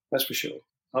involved, that's for sure.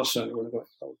 I certainly wouldn't have got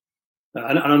involved.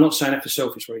 And I'm not saying that for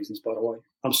selfish reasons, by the way.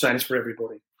 I'm saying it's for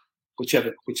everybody,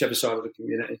 whichever side of the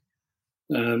community.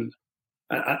 And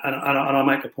I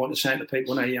make a point of saying to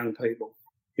people, when they're young people,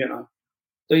 do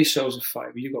yourselves a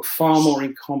favour. You've got far more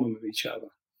in common with each other,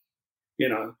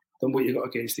 than what you've got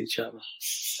against each other.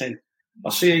 And I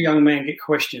see a young man get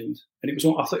questioned, and I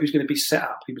thought he was going to be set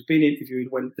up. He was being interviewed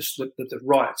when the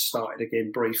riots started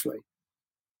again briefly.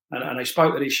 And they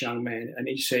spoke to this young man, and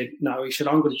he said,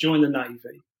 I'm going to join the Navy.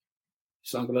 He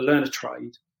said, I'm going to learn a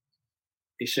trade.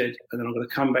 He said, and then I'm going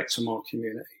to come back to my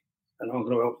community, and I'm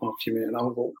going to help my community. And I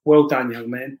thought, well done, young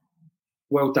man.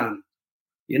 Well done.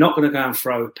 You're not going to go and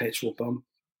throw a petrol bomb,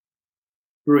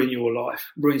 ruin your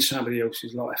life, ruin somebody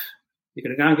else's life. You're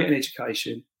going to go and get an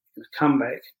education, you're going to come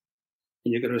back,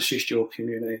 and you're going to assist your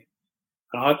community.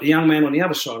 And I hope the young man on the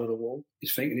other side of the wall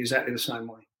is thinking exactly the same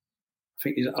way.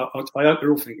 I hope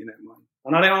they're all thinking that way.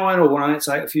 And I don't know why it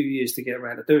take a few years to get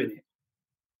around to doing it,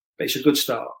 but it's a good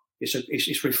start.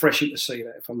 It's refreshing to see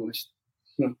that, if I'm honest.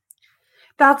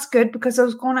 That's good, because I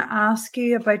was going to ask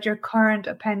you about your current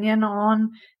opinion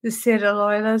on the state of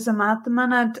loyalism at the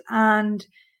minute. And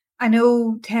I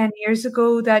know 10 years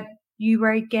ago that you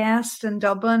were a guest in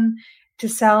Dublin to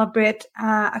celebrate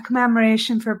a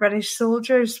commemoration for British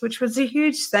soldiers, which was a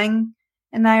huge thing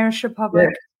in the Irish Republic.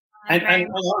 Yeah. And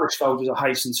Irish soldiers, I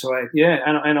hasten to add,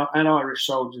 and Irish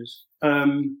soldiers.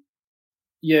 I've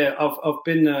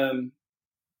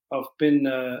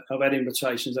had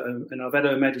invitations, and I've had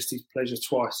Her Majesty's pleasure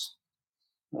twice.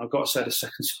 I've got to say the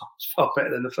second time was far better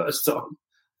than the first time.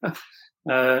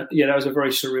 That was a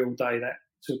very surreal day. That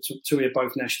to hear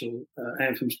both national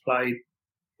anthems played,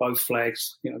 both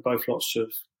flags, both lots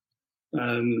of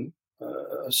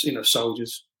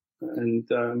soldiers, and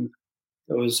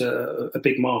there was a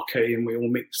big marquee, and we all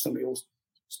mixed and we all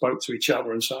spoke to each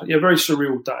other, and so very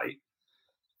surreal day.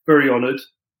 Very honoured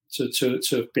to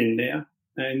have been there,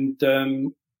 and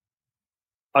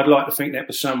I'd like to think that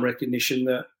was some recognition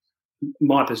that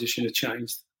my position had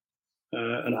changed,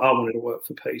 and I wanted to work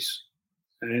for peace.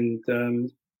 And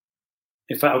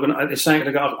in fact,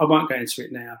 I won't go into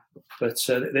it now, but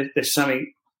there's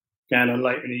something going on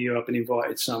later in the year. I've been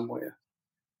invited somewhere,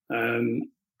 and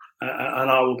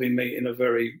I will be meeting a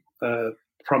very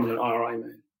prominent IRA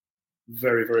man,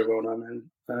 very, very well known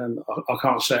man. I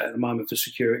can't say it at the moment for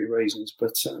security reasons,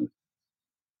 but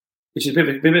which is a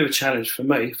bit of a challenge for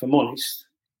me, if I'm honest.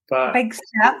 But big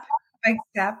step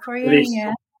for you,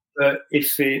 yeah. But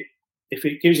if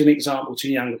it gives an example to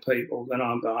younger people, then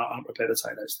I'm prepared to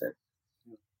take that step.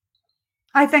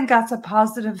 I think that's a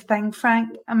positive thing,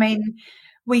 Frank. I mean,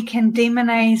 we can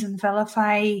demonise and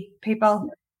vilify people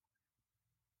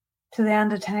to the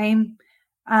end of time.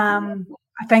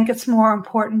 I think it's more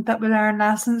important that we learn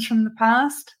lessons from the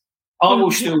past. I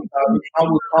will still go.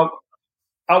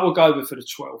 I will go over for the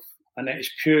 12th, and that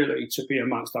is purely to be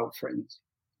amongst old friends.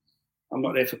 I'm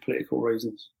not there for political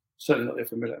reasons. Certainly not there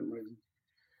for militant reasons.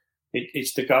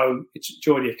 It's to go. It's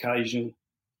enjoy the occasion,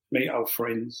 meet old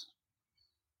friends,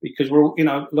 because we're all,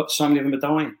 so many of them are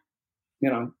dying,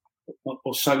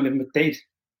 or so many of them are dead.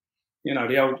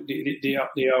 The old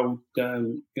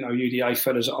UDA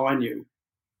fellas that I knew,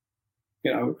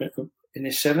 in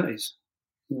their 70s,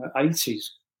 80s,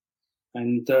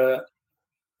 and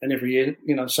every year,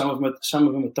 some of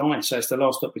them are dying. So it's the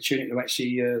last opportunity to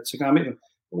actually to go and meet them.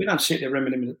 But we don't sit there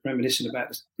reminiscing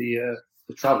about the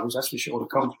troubles. That's for sure. The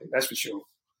conflict. That's for sure.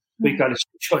 We got to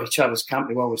enjoy each other's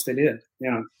company while we're still here.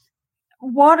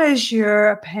 What is your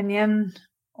opinion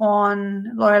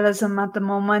on loyalism at the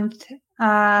moment,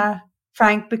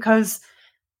 Frank? Because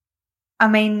I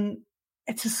mean,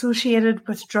 it's associated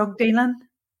with drug dealing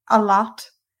a lot.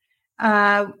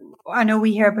 I know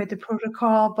we hear about the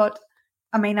protocol, but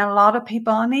I mean, a lot of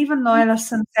people, and even loyalists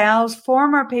themselves,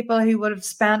 former people who would have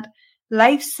spent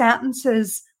life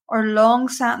sentences or long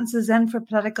sentences in for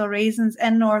political reasons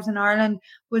in Northern Ireland,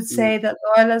 would say that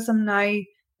loyalism now,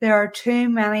 there are too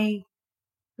many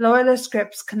loyalist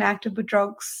groups connected with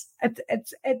drugs.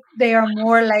 They are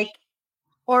more like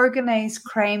organised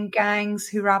crime gangs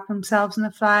who wrap themselves in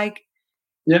a flag.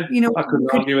 Yeah, I couldn't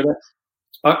argue with that.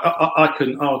 I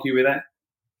couldn't argue with that.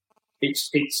 It's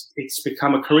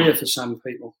become a career for some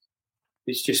people.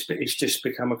 It's just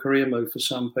become a career move for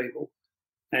some people,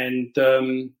 and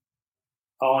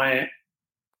I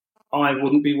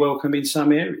wouldn't be welcome in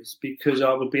some areas because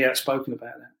I would be outspoken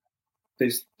about that.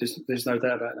 There's no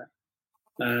doubt about that.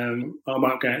 I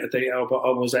won't go into detail, but I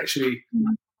was actually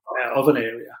out of an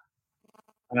area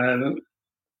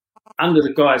under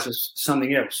the guise of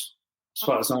something else, as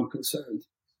far as I'm concerned.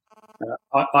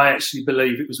 I actually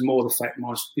believe it was more the fact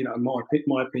my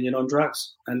opinion on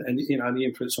drugs and the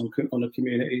influence on the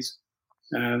communities,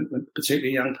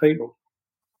 particularly young people.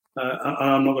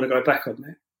 I'm not going to go back on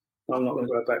that.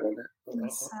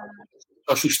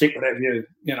 I should stick with that view,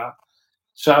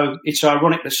 So it's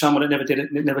ironic that someone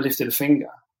that never lifted a finger,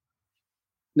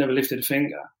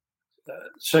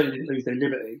 certainly didn't lose their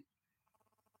liberty,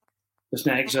 is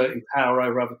now exerting power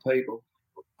over other people.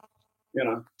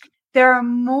 There are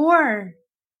more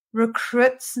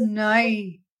recruits now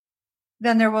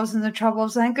than there was in the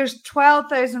Troubles. I think there's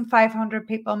 12,500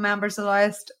 people, members of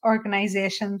loyalist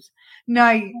organisations.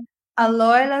 Now, a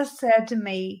loyalist said to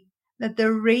me that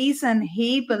the reason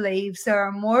he believes there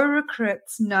are more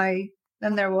recruits now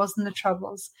than there was in the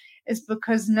Troubles is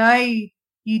because now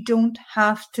you don't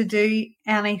have to do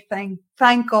anything.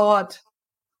 Thank God.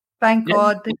 Thank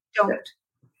God they don't.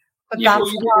 But that's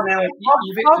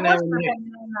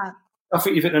I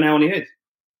think you've hit the nail on the head.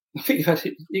 I think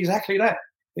you've had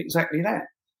exactly that.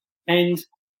 And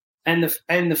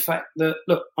the fact that,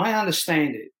 look, I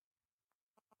understand it.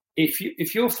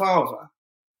 If your father,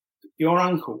 your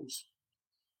uncles,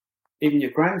 even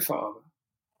your grandfather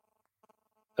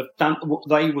have done what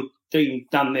they would deem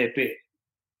done their bit,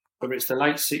 whether it's the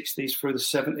late 60s through the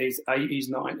 70s, 80s,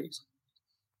 90s,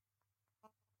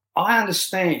 I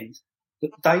understand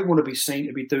that they want to be seen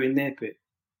to be doing their bit.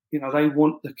 They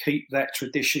want to keep that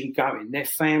tradition going. Their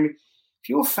family, if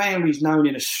your family's known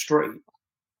in a street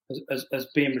as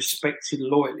being respected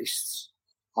loyalists,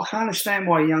 I can understand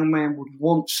why a young man would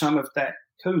want some of that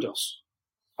kudos.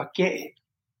 I get it.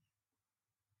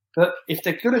 But if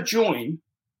they're going to join,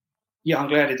 I'm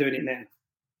glad they're doing it now.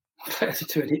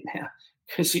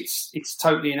 Because it's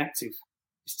totally inactive.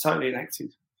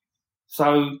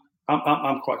 So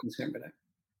I'm quite content with that.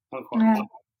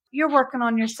 You're working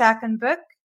on your second book?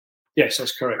 Yes,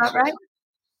 that's correct. Is that right?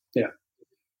 Yeah.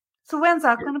 So when's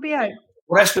that going to be out?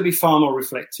 Well, that's going to be far more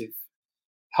reflective.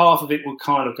 Half of it will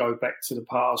kind of go back to the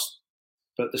past,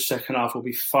 but the second half will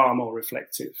be far more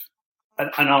reflective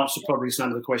and answer probably some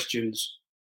of the questions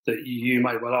that you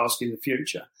may well ask in the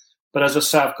future. But as I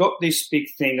say, I've got this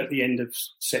big thing at the end of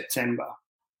September.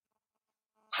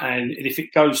 And if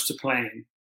it goes to plan,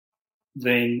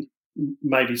 then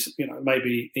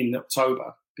maybe in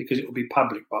October, because it will be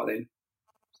public by then.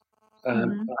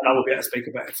 And I will be able to speak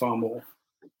about it far more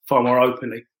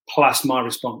openly. plus my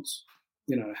response,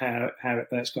 how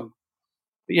that's gone.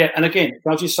 But yeah, and again,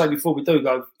 I'll just say before we do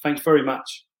go, thanks very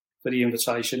much for the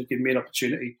invitation, giving me an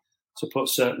opportunity to put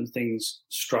certain things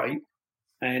straight,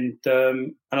 and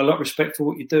a lot of respect for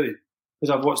what you're doing,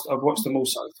 because I've watched them all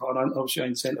so far, and obviously I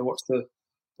intend to watch the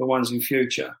ones in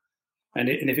future, and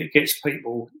if it gets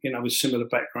people, with similar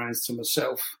backgrounds to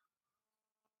myself,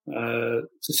 to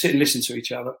sit and listen to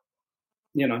each other,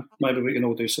 maybe we can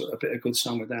all do a bit of good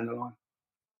somewhere down the line.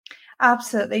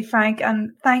 Absolutely, Frank,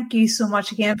 and thank you so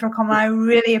much again for coming. I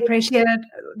really appreciate it.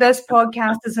 This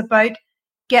podcast is about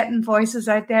getting voices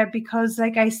out there because,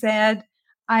 like I said,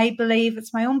 I believe,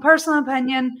 it's my own personal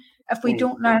opinion, if we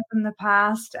don't learn from the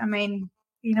past, I mean,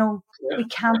 we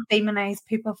can't demonize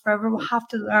people forever. We have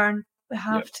to learn. We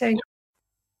have to.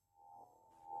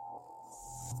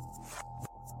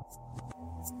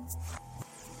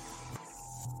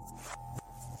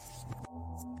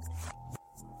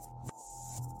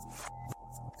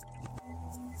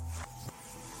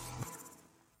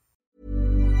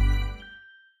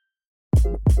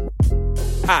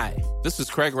 Hi, this is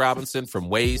Craig Robinson from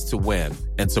Ways to Win,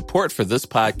 and support for this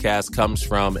podcast comes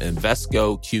from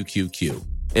Invesco QQQ.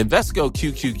 Invesco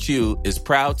QQQ is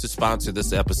proud to sponsor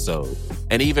this episode,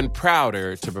 and even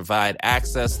prouder to provide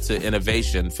access to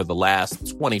innovation for the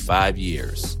last 25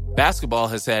 years. Basketball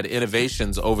has had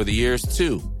innovations over the years,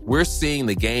 too. We're seeing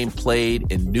the game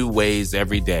played in new ways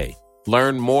every day.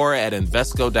 Learn more at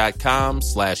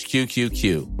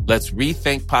Invesco.com/QQQ. Let's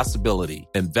rethink possibility.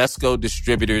 Invesco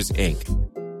Distributors, Inc.